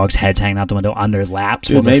with their dogs' heads hanging out the window on their laps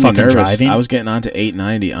Dude, while it they're made me fucking nervous. driving. I was getting onto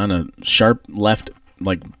 890 on a sharp left,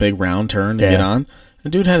 like big round turn to Yeah. get on. The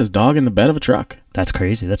dude had his dog in the bed of a truck. That's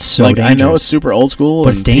crazy. That's so like dangerous. I know it's super old school But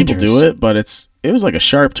and it's people dangerous. do it, but it was like a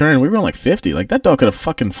sharp turn. We were on like 50. Like that dog could have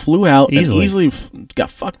fucking flew out Easily. and easily got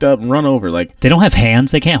fucked up and run over. Like They don't have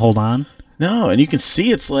hands. They can't hold on. no, and you can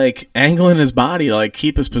see it's like angling his body to like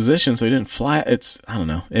keep his position so he didn't fly. I don't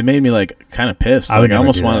know. It made me like kind of pissed. I would Like, I never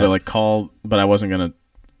almost do wanted that. to like call, but I wasn't gonna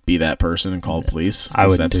be that person and call police. I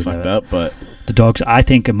 'cause wouldn't that's do fucked that. up. But The dogs, I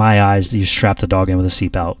think, in my eyes, you strap the dog in with a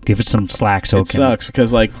seatbelt. Give it some slack so it sucks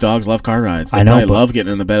because like dogs love car rides. They I know, probably but- love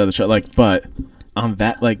getting in the bed of the truck. Like, but on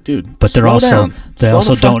that, like, dude, But they're slow also down. they Slow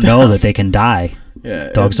also the fuck don't know down. that they can die. Yeah,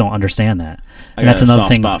 Dogs don't understand that. I And got that's a another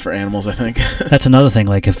soft thing. spot for animals. I think. That's another thing.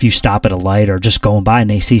 Like if you stop at a light or just going by and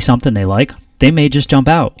they see something they like, they may just jump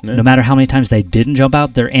out. Yeah. No matter how many times they didn't jump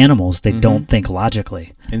out, they're animals. They don't think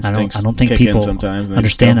logically. Instincts I don't think kick in people sometimes and they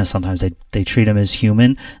understand just that sometimes. They treat them as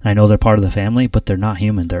human. And I know they're part of the family, but they're not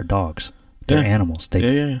human. They're dogs. They're Yeah. animals. They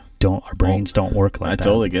yeah. don't. Our brains don't work like I that.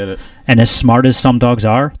 totally get it. And as smart as some dogs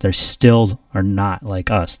are, they still are not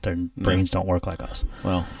like us. Their brains don't work like us.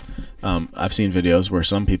 Well, I've seen videos where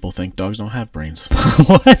some people think dogs don't have brains.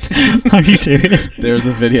 What? Are you serious? There's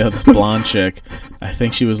a video of this blonde chick. I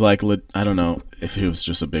think she was like, I don't know if she was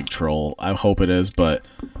just a big troll. I hope it is, but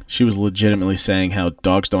she was legitimately saying how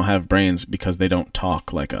dogs don't have brains because they don't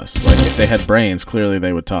talk like us. Like if they had brains, clearly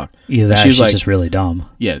they would talk. Either that, or She's she's like, just really dumb.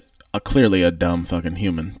 yeah, clearly a dumb fucking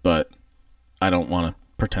human, but I don't want to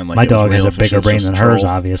pretend like My it was dog has real a if she bigger was brain just than a troll. hers,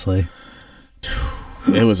 obviously.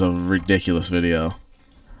 It was a ridiculous video.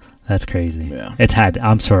 That's crazy. Yeah.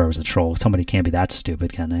 I'm sure it was a troll. Somebody can't be that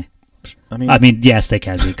stupid, can they? I mean, Yes, they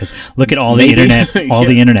can be because look at all the Maybe. internet, Yeah.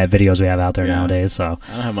 the internet videos we have out there Yeah. nowadays. So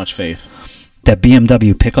I don't have much faith. that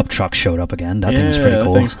BMW pickup truck showed up again. That thing was pretty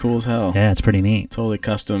cool. That thing's cool as hell. Yeah, it's pretty neat. Totally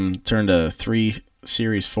custom. Turned a 3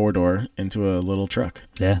 Series 4-door into a little truck.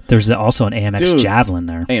 Yeah, there's also an AMX Dude. Javelin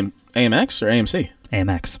there. AMX or AMC?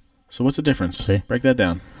 AMX. So what's the difference? See? Break that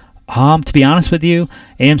down. To be honest with you,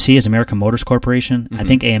 AMC is American Motors Corporation. Mm-hmm. I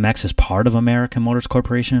think AMX is part of American Motors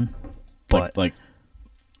Corporation. But Like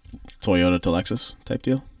Toyota to Lexus type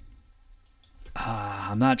deal.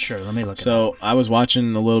 I'm not sure. Let me look. So I was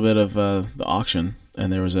watching a little bit of the auction,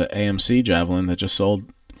 and there was a AMC Javelin that just sold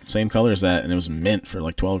same color as that, and it was mint for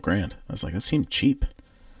like $12,000. I was like, that seemed cheap.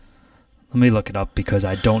 Let me look it up because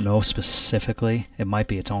I don't know specifically. It might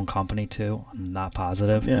be its own company too. I'm not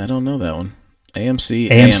positive. Yeah, I don't know that one. AMC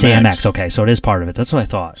AMX. Okay, so it is part of it. That's what I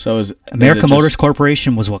thought. So is American is it Motors just-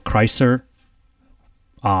 Corporation was what Chrysler.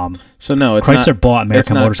 So no, it's Chrysler not, bought it's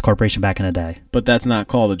American not- Motors Corporation back in the day. But that's not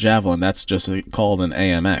called a Javelin. That's just called an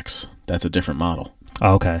AMX. That's a different model.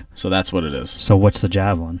 Oh, okay. So that's what it is. So what's the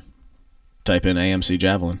Javelin? Type in AMC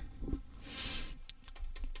Javelin.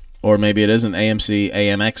 Or maybe it is an AMC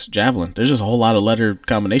AMX Javelin. There's just a whole lot of letter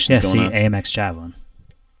combinations Yeah, going see, on. AMX Javelin.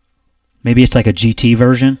 Maybe it's like a GT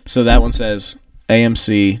version. So that one says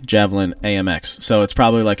AMC Javelin AMX. So it's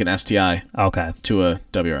probably like an STI Okay. to a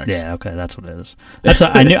WRX. Yeah, okay, that's what it is. That's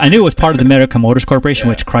what, I knew it was part of the American Motors Corporation,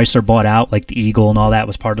 Yeah. which Chrysler bought out, like the Eagle and all that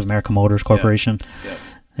was part of American Motors Corporation. Yep.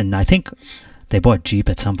 And I think they bought Jeep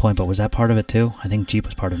at some point, but was that part of it too? I think Jeep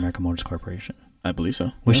was part of American Motors Corporation. I believe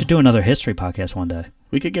so. We Yeah. should do another history podcast one day.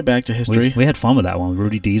 We could get back to history. We had fun with that one,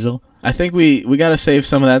 Rudy Diesel. I think we got to save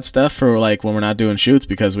some of that stuff for like when we're not doing shoots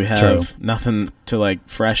because we have True. nothing to like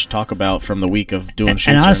fresh talk about from the week of doing shoots.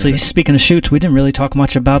 And or honestly, anything. speaking of shoots, we didn't really talk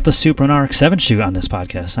much about the Supra and RX-7 shoot on this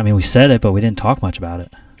podcast. I mean, we said it, but we didn't talk much about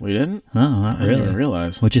it. We didn't? No, not I didn't really. even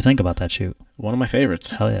realize. What'd you think about that shoot? One of my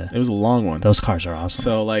favorites. Hell yeah. It was a long one. Those cars are awesome.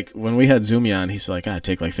 So like when we had Zoomy on, he's like, I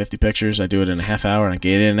take like 50 pictures. I do it in a half hour and I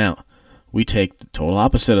get in and out. We take the total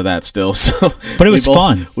opposite of that still. So, But it was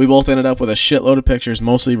fun. We both ended up with a shitload of pictures,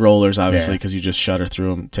 mostly rollers, obviously, Yeah. because you just shutter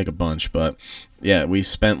through them, take a bunch. But yeah, we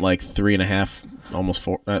spent like 3.5, almost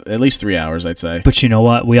 4, at least 3 hours, I'd say. But you know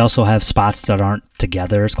what? We also have spots that aren't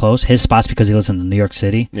together as close. His spots, because he lives in New York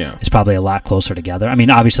City, Yeah. is probably a lot closer together. I mean,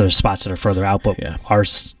 obviously there's spots that are further out, but Yeah. our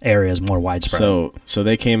area is more widespread. So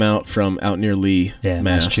they came out from out near Lee, Yeah,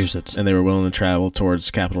 Mass, Massachusetts. and they were willing to travel towards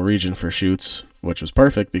Capital Region for shoots, which was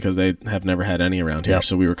perfect because they have never had any around here. Yep.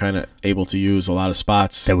 So we were kind of able to use a lot of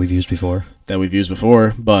spots that we've used before. that we've used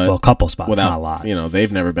before, but Well, a couple spots, without, not a lot.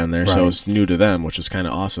 They've never been there, so Right. it's new to them, which is kind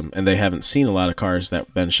of awesome. And they haven't seen a lot of cars that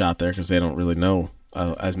have been shot there because they don't really know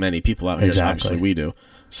as many people out here as obviously we do.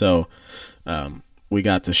 So we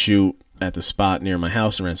got to shoot at the spot near my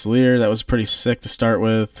house in Rensselaer. That was pretty sick to start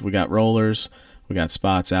with. We got rollers. We got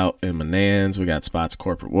spots out in Manans. We got spots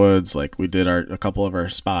Corporate Woods. Like, we did a couple of our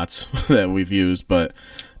spots that we've used, but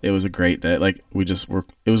it was a great day. Like, it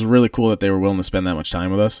was really cool that they were willing to spend that much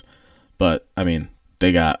time with us. But, I mean,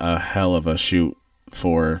 they got a hell of a shoot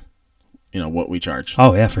for, what we charge.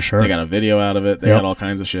 Oh, yeah, for sure. They got a video out of it. They Yep. got all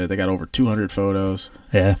kinds of shit. They got over 200 photos.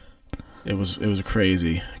 Yeah. It was a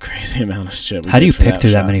crazy amount of shit. How do you pick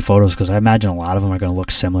through that many photos? Because I imagine a lot of them are going to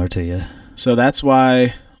look similar to you. So that's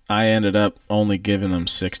why I ended up only giving them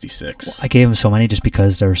 66. I gave them so many just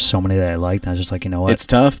because there were so many that I liked. And I was just like, you know what? It's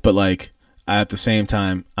tough, but like at the same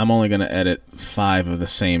time, I'm only going to edit 5 of the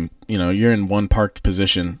same. You're in one parked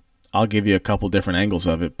position. I'll give you a couple different angles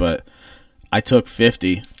of it, but I took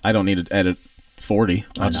 50. I don't need to edit 40.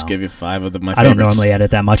 I'll just give you 5 of my favorites. I don't normally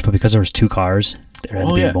edit that much, but because there was 2 cars, there had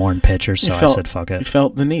to be more in pictures, so I said, fuck it. You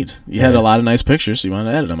felt the need. You had a lot of nice pictures, so you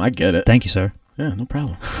wanted to edit them. I get it. Thank you, sir. Yeah, no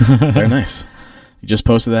problem. Very nice. You just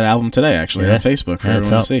posted that album today, actually, on Facebook for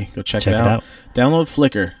everyone to see. Go check it out. Download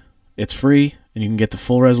Flickr. It's free, and you can get the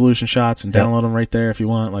full resolution shots and download them right there if you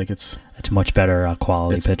want. Like it's much better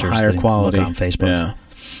quality pictures. Higher quality on Facebook. Yeah,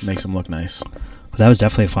 makes them look nice. But that was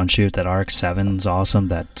definitely a fun shoot. That RX-7's awesome.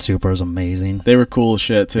 That Supra is amazing. They were cool as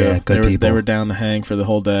shit, too. Yeah, good people. They were down to hang for the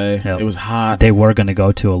whole day. Yep. It was hot. They were going to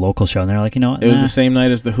go to a local show, and they're like, you know what? It was the same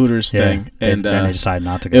night as the Hooters thing. And then they decided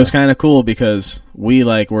not to go. It was kind of cool because we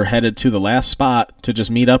were headed to the last spot to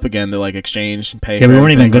just meet up again to exchange and pay. Yeah, we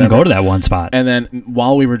weren't even going to go to that one spot. And then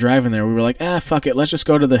while we were driving there, we were like, fuck it. Let's just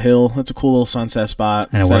go to the hill. It's a cool little sunset spot.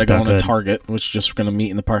 And instead of going to Target, which is just going to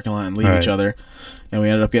meet in the parking lot and leave each other. And we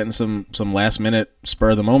ended up getting some last minute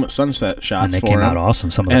spur of the moment sunset shots. And they for came them. out awesome.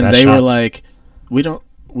 Some of the and best they shots. were like, we don't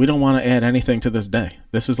want to add anything to this day.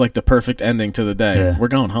 This is like the perfect ending to the day. Yeah. We're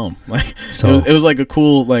going home. So it was like a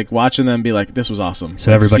cool watching them be like, this was awesome.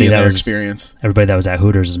 So everybody that was experience. Everybody that was at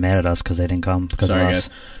Hooters is mad at us because they didn't come because of us.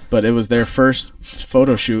 Guys. But it was their first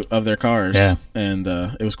photo shoot of their cars. Yeah. And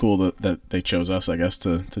it was cool that they chose us, I guess,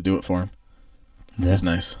 to do it for them. Yeah. It was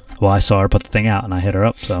nice. Well, I saw her put the thing out and I hit her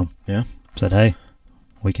up. So yeah, said, hey,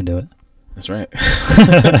 we can do it. That's right.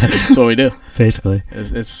 That's what we do. Basically.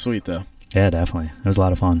 It's sweet, though. Yeah, definitely. It was a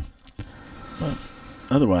lot of fun. Well,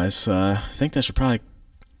 otherwise, I think that should probably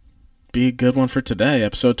be a good one for today,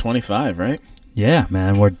 episode 25, right? Yeah,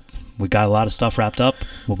 man. We got a lot of stuff wrapped up.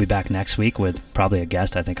 We'll be back next week with probably a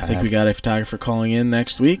guest. I think we got a photographer calling in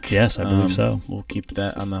next week. Yes, I believe so. We'll keep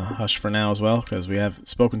that on the hush for now as well because we have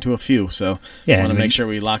spoken to a few. So yeah, I want to make sure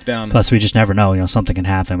we lock down. Plus, we just never know. Something can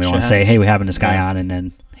happen. We don't want to say, hey, we're having this guy on, and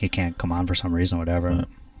then he can't come on for some reason or whatever.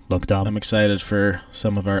 Look dumb. I'm excited for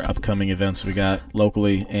some of our upcoming events we got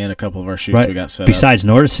locally and a couple of our shoots we got set Besides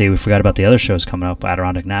Nordicy, we forgot about the other shows coming up.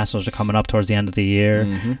 Adirondack Nationals are coming up towards the end of the year.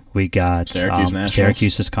 Mm-hmm. We got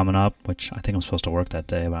Syracuse is coming up, which I think I'm supposed to work that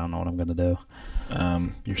day, but I don't know what I'm going to do.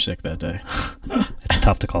 You're sick that day. It's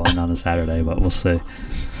tough to call in on a Saturday, but we'll see.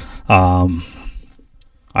 I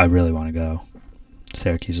really want to go.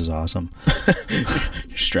 Syracuse is awesome.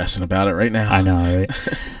 You're stressing about it right now. I know, right?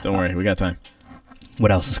 Don't worry, we got time.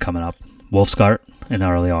 What else is coming up? Wolfscart in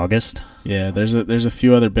early August. Yeah, there's a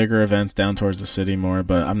few other bigger events down towards the city more,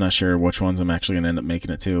 but I'm not sure which ones I'm actually going to end up making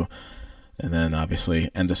it to. And then obviously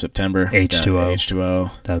end of September,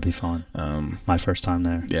 H2O. That would be fun. My first time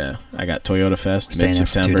there. Yeah, I got Toyota Fest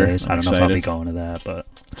mid-September. For 2 days. I don't know if I'll be going to that, but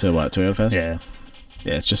to what, Toyota Fest? Yeah.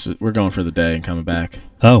 Yeah, it's just we're going for the day and coming back.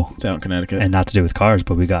 Oh, it's out in Connecticut, and not to do with cars,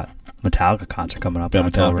 but we got Metallica concert coming up.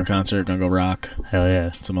 Got Metallica concert, gonna go rock. Hell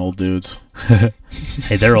yeah, some old dudes.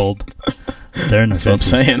 Hey, they're old. They're in the 50s. That's what I'm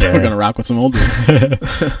saying. Yeah. We're gonna rock with some old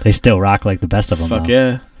dudes. They still rock like the best of them. Fuck though.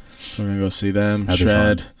 Yeah. So we're gonna go see them. That'd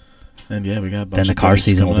shred. And yeah, we got a bunch then the of car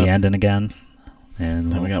season will be up. ending again.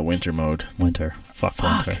 And then we got winter mode. Fuck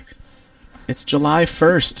winter. It's July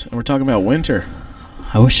 1st, and we're talking about winter.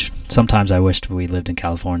 Sometimes I wished we lived in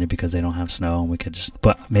California because they don't have snow and we could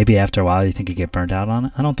but maybe after a while you think you get burnt out on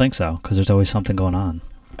it? I don't think so because there's always something going on.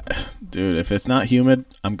 Dude, if it's not humid,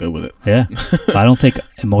 I'm good with it. Yeah. I don't think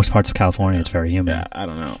in most parts of California it's very humid. Yeah, I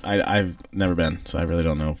don't know. I've never been, so I really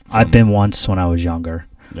don't know. I've been once when I was younger.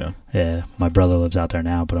 Yeah. Yeah. My brother lives out there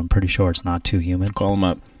now, but I'm pretty sure it's not too humid. Call him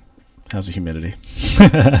up. How's the humidity?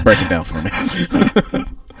 Break it down for me.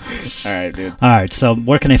 All right, dude. All right, so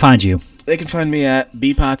where can they find you? They can find me at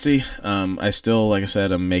bpotsy. I still, like I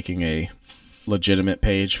said, I'm making a legitimate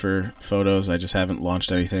page for photos. I just haven't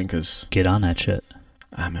launched anything because... Get on that shit.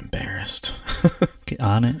 I'm embarrassed. Get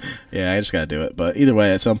on it. Yeah, I just gotta do it. But either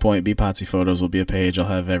way, at some point, BPotsy Photos will be a page. I'll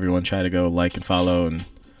have everyone try to go like and follow and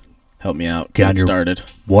help me out. Get on Get your started.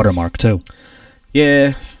 Watermark too.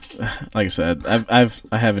 Yeah, like I said, I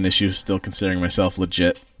have an issue still considering myself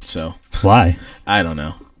legit. So Why? I don't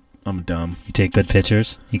know. I'm dumb. You take good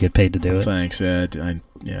pictures. You get paid to do it. Thanks. Yeah,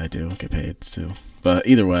 I do get paid too. But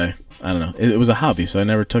either way, I don't know. It was a hobby, so I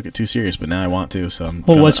never took it too serious. But now I want to, so I'm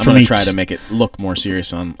gonna try to make it look more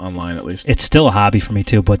serious online at least. It's still a hobby for me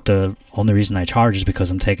too, but the only reason I charge is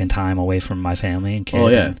because I'm taking time away from my family and kids. Oh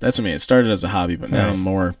yeah, that's what I mean. It started as a hobby, but now Right. I'm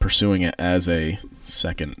more pursuing it as a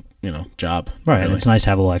second, job. Right, really. and it's nice to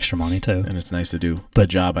have a little extra money too. And it's nice to do a But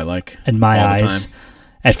job I like. In my all the eyes, time.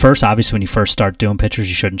 at first, obviously, when you first start doing pictures,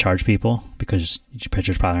 you shouldn't charge people because your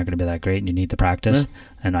pictures probably aren't going to be that great, and you need the practice.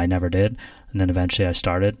 Yeah. And I never did. And then eventually, I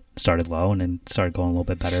started low, and then started going a little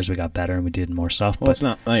bit better as we got better and we did more stuff. Well, but it's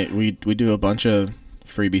not like we do a bunch of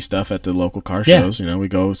freebie stuff at the local car Yeah. shows. We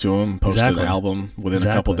go to them, post Exactly. an album within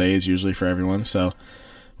a couple Exactly. days, usually for everyone. So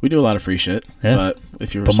we do a lot of free shit. Yeah. But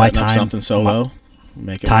if you're But my setting up time- something solo,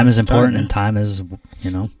 make it time worth is the important, yeah. and time is,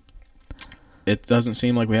 It doesn't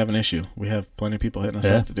seem like we have an issue. We have plenty of people hitting us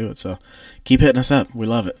Yeah. up to do it. So keep hitting us up. We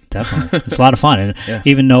love it. definitely. It's a lot of fun. And Yeah.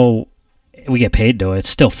 even though we get paid to do it, it's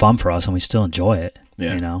still fun for us, and we still enjoy it.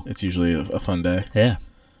 Yeah. It's usually a fun day. Yeah.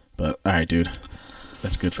 But all right, dude.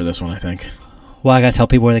 That's good for this one, I think. Well, I got to tell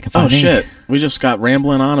people where they can find Oh, me. shit. We just got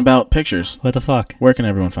rambling on about pictures. What the fuck? Where can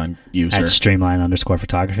everyone find you, At sir?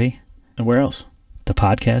 Streamline_photography. And where else? The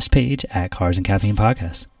podcast page at Cars and Caffeine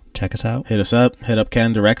Podcast. Check us out. Hit us up. Hit up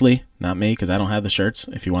Ken directly. Not me, because I don't have the shirts.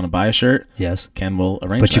 If you want to buy a shirt, Yes. Ken will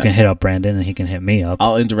arrange But you that. can hit up Brandon, and he can hit me up.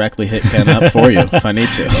 I'll indirectly hit Ken up for you if I need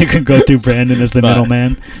You to. can go through Brandon as the But-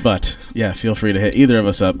 middleman. But, yeah, feel free to hit either of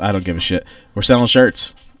us up. I don't give a shit. We're selling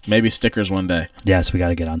shirts. Maybe stickers one day. Yes, we got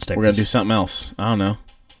to get on stickers. We're going to do something else. I don't know.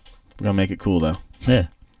 We're going to make it cool, though. Yeah.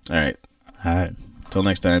 All right. All right. Till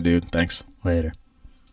next time, dude. Thanks. Later.